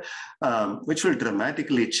next year, which will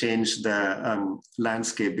dramatically change the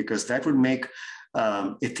landscape, because that would make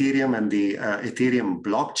Ethereum and the Ethereum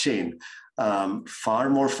blockchain far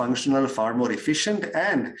more functional, far more efficient,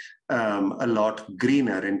 and a lot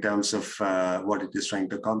greener in terms of what it is trying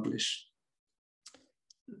to accomplish.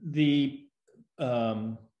 The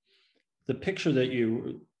picture that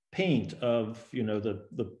you paint of, you know,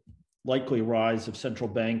 the likely rise of central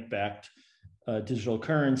bank-backed digital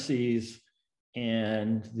currencies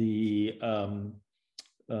and the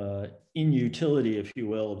inutility, if you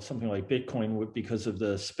will, of something like Bitcoin because of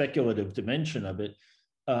the speculative dimension of it,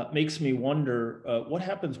 makes me wonder what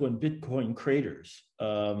happens when Bitcoin craters.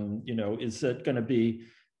 You know, is that going to be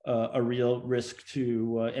a real risk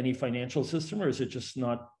to any financial system, or is it just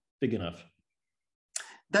not big enough?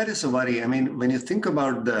 That is a worry. I mean, when you think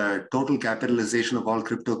about the total capitalization of all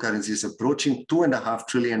cryptocurrencies approaching $2.5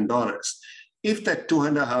 trillion, if that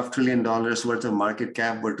 $2.5 trillion worth of market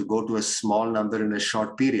cap were to go to a small number in a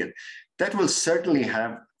short period, that will certainly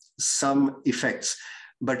have some effects.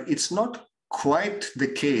 But it's not quite the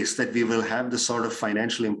case that we will have the sort of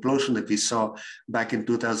financial implosion that we saw back in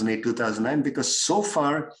 2008, 2009, because so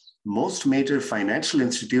far, most major financial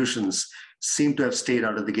institutions seem to have stayed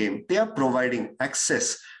out of the game. They are providing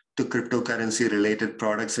access to cryptocurrency-related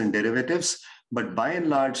products and derivatives, but by and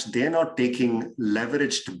large, they're not taking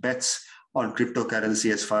leveraged bets on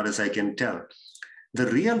cryptocurrency as far as I can tell. The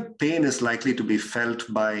real pain is likely to be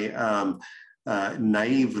felt by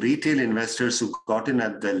naive retail investors who got in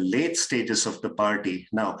at the late stages of the party.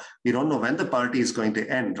 Now, we don't know when the party is going to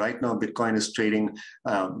end. Right now, Bitcoin is trading,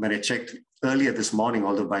 when I checked earlier this morning,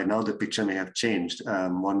 although by now the picture may have changed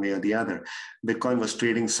one way or the other. Bitcoin was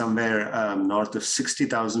trading somewhere north of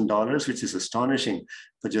 $60,000, which is astonishing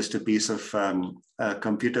for just a piece of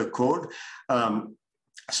computer code.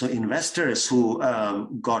 So investors who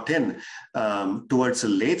got in towards the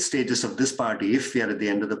late stages of this party, if we are at the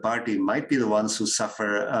end of the party, might be the ones who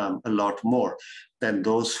suffer a lot more than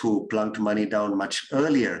those who plunked money down much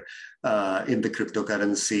earlier in the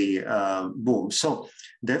cryptocurrency boom. So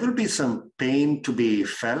there will be some pain to be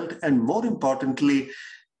felt. And more importantly,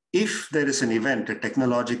 if there is an event, a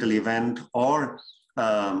technological event, or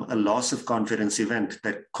a loss of confidence event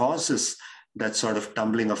that causes that sort of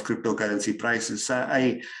tumbling of cryptocurrency prices.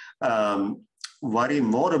 I worry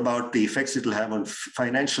more about the effects it will have on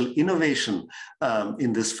financial innovation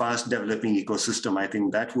in this fast developing ecosystem. I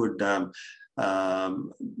think that would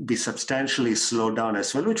be substantially slowed down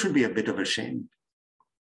as well, which would be a bit of a shame.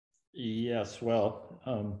 Yes, well,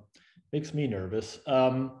 makes me nervous.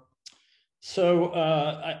 I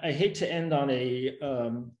hate to end on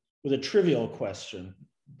with a trivial question,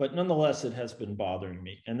 but nonetheless, it has been bothering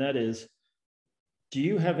me. And that is, do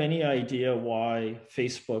you have any idea why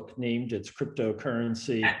Facebook named its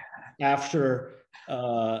cryptocurrency after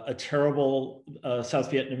a terrible South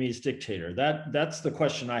Vietnamese dictator? That's the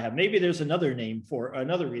question I have. Maybe there's another reason for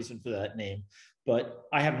that name, but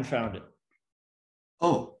I haven't found it.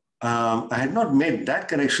 Oh, I had not made that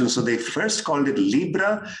connection. So they first called it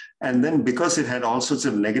Libra, and then because it had all sorts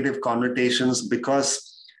of negative connotations, because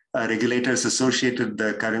regulators associated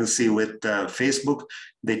the currency with Facebook,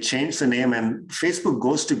 they changed the name, and Facebook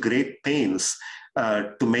goes to great pains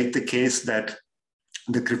to make the case that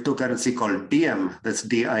the cryptocurrency called Diem, that's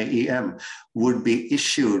DIEM, would be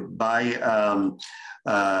issued by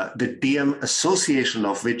the Diem Association,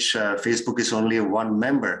 of which Facebook is only one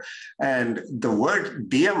member. And the word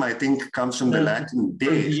Diem, I think, comes from the Latin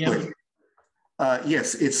day.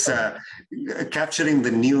 Yes, it's capturing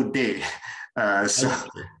the new day.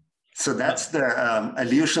 So that's the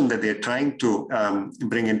allusion that they're trying to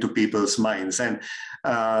bring into people's minds. And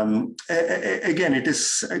again, it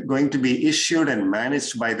is going to be issued and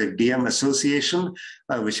managed by the Diem Association,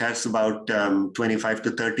 which has about 25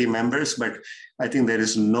 to 30 members. But I think there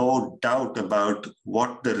is no doubt about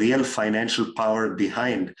what the real financial power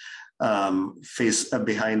behind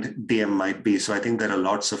behind Diem might be. So I think there are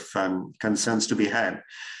lots of concerns to be had.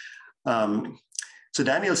 So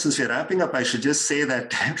Daniel, since we're wrapping up, I should just say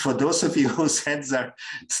that for those of you whose heads are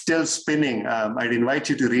still spinning, I'd invite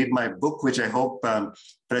you to read my book, which I hope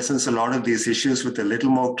presents a lot of these issues with a little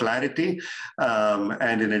more clarity.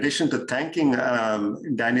 And in addition to thanking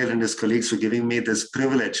Daniel and his colleagues for giving me this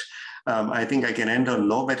privilege, I think I can end on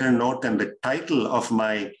no better note than the title of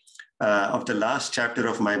the last chapter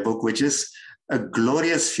of my book, which is A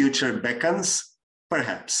Glorious Future Beckons,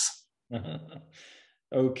 Perhaps.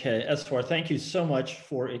 Okay, Eswar, thank you so much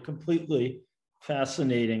for a completely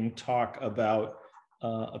fascinating talk about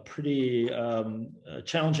a pretty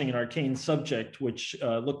challenging and arcane subject, which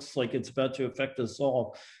looks like it's about to affect us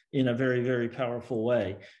all in a very, very powerful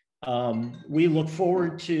way. We look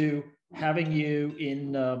forward to having you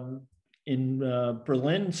in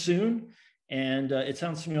Berlin soon. And it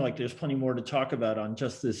sounds to me like there's plenty more to talk about on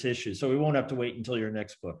just this issue. So we won't have to wait until your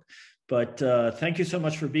next book. But thank you so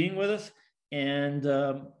much for being with us. And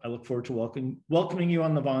I look forward to welcoming you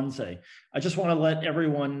on the Wannsee. I just want to let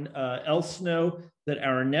everyone else know that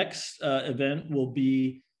our next event will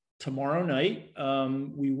be tomorrow night.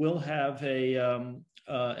 We will have a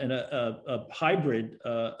hybrid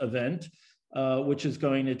event, which is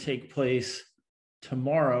going to take place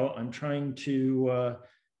tomorrow. I'm trying to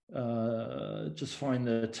just find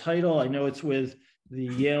the title. I know it's with the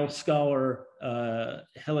Yale scholar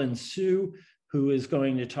Helen Su, who is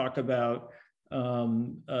going to talk about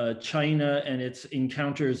China and its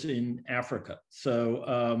encounters in Africa.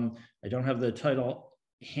 So I don't have the title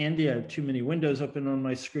handy. I have too many windows open on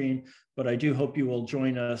my screen, but I do hope you will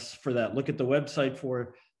join us for that. Look at the website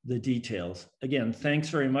for the details. Again, thanks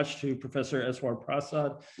very much to Professor Eswar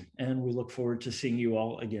Prasad, and we look forward to seeing you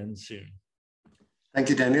all again soon. Thank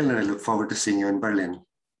you, Daniel, and I look forward to seeing you in Berlin.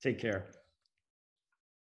 Take care.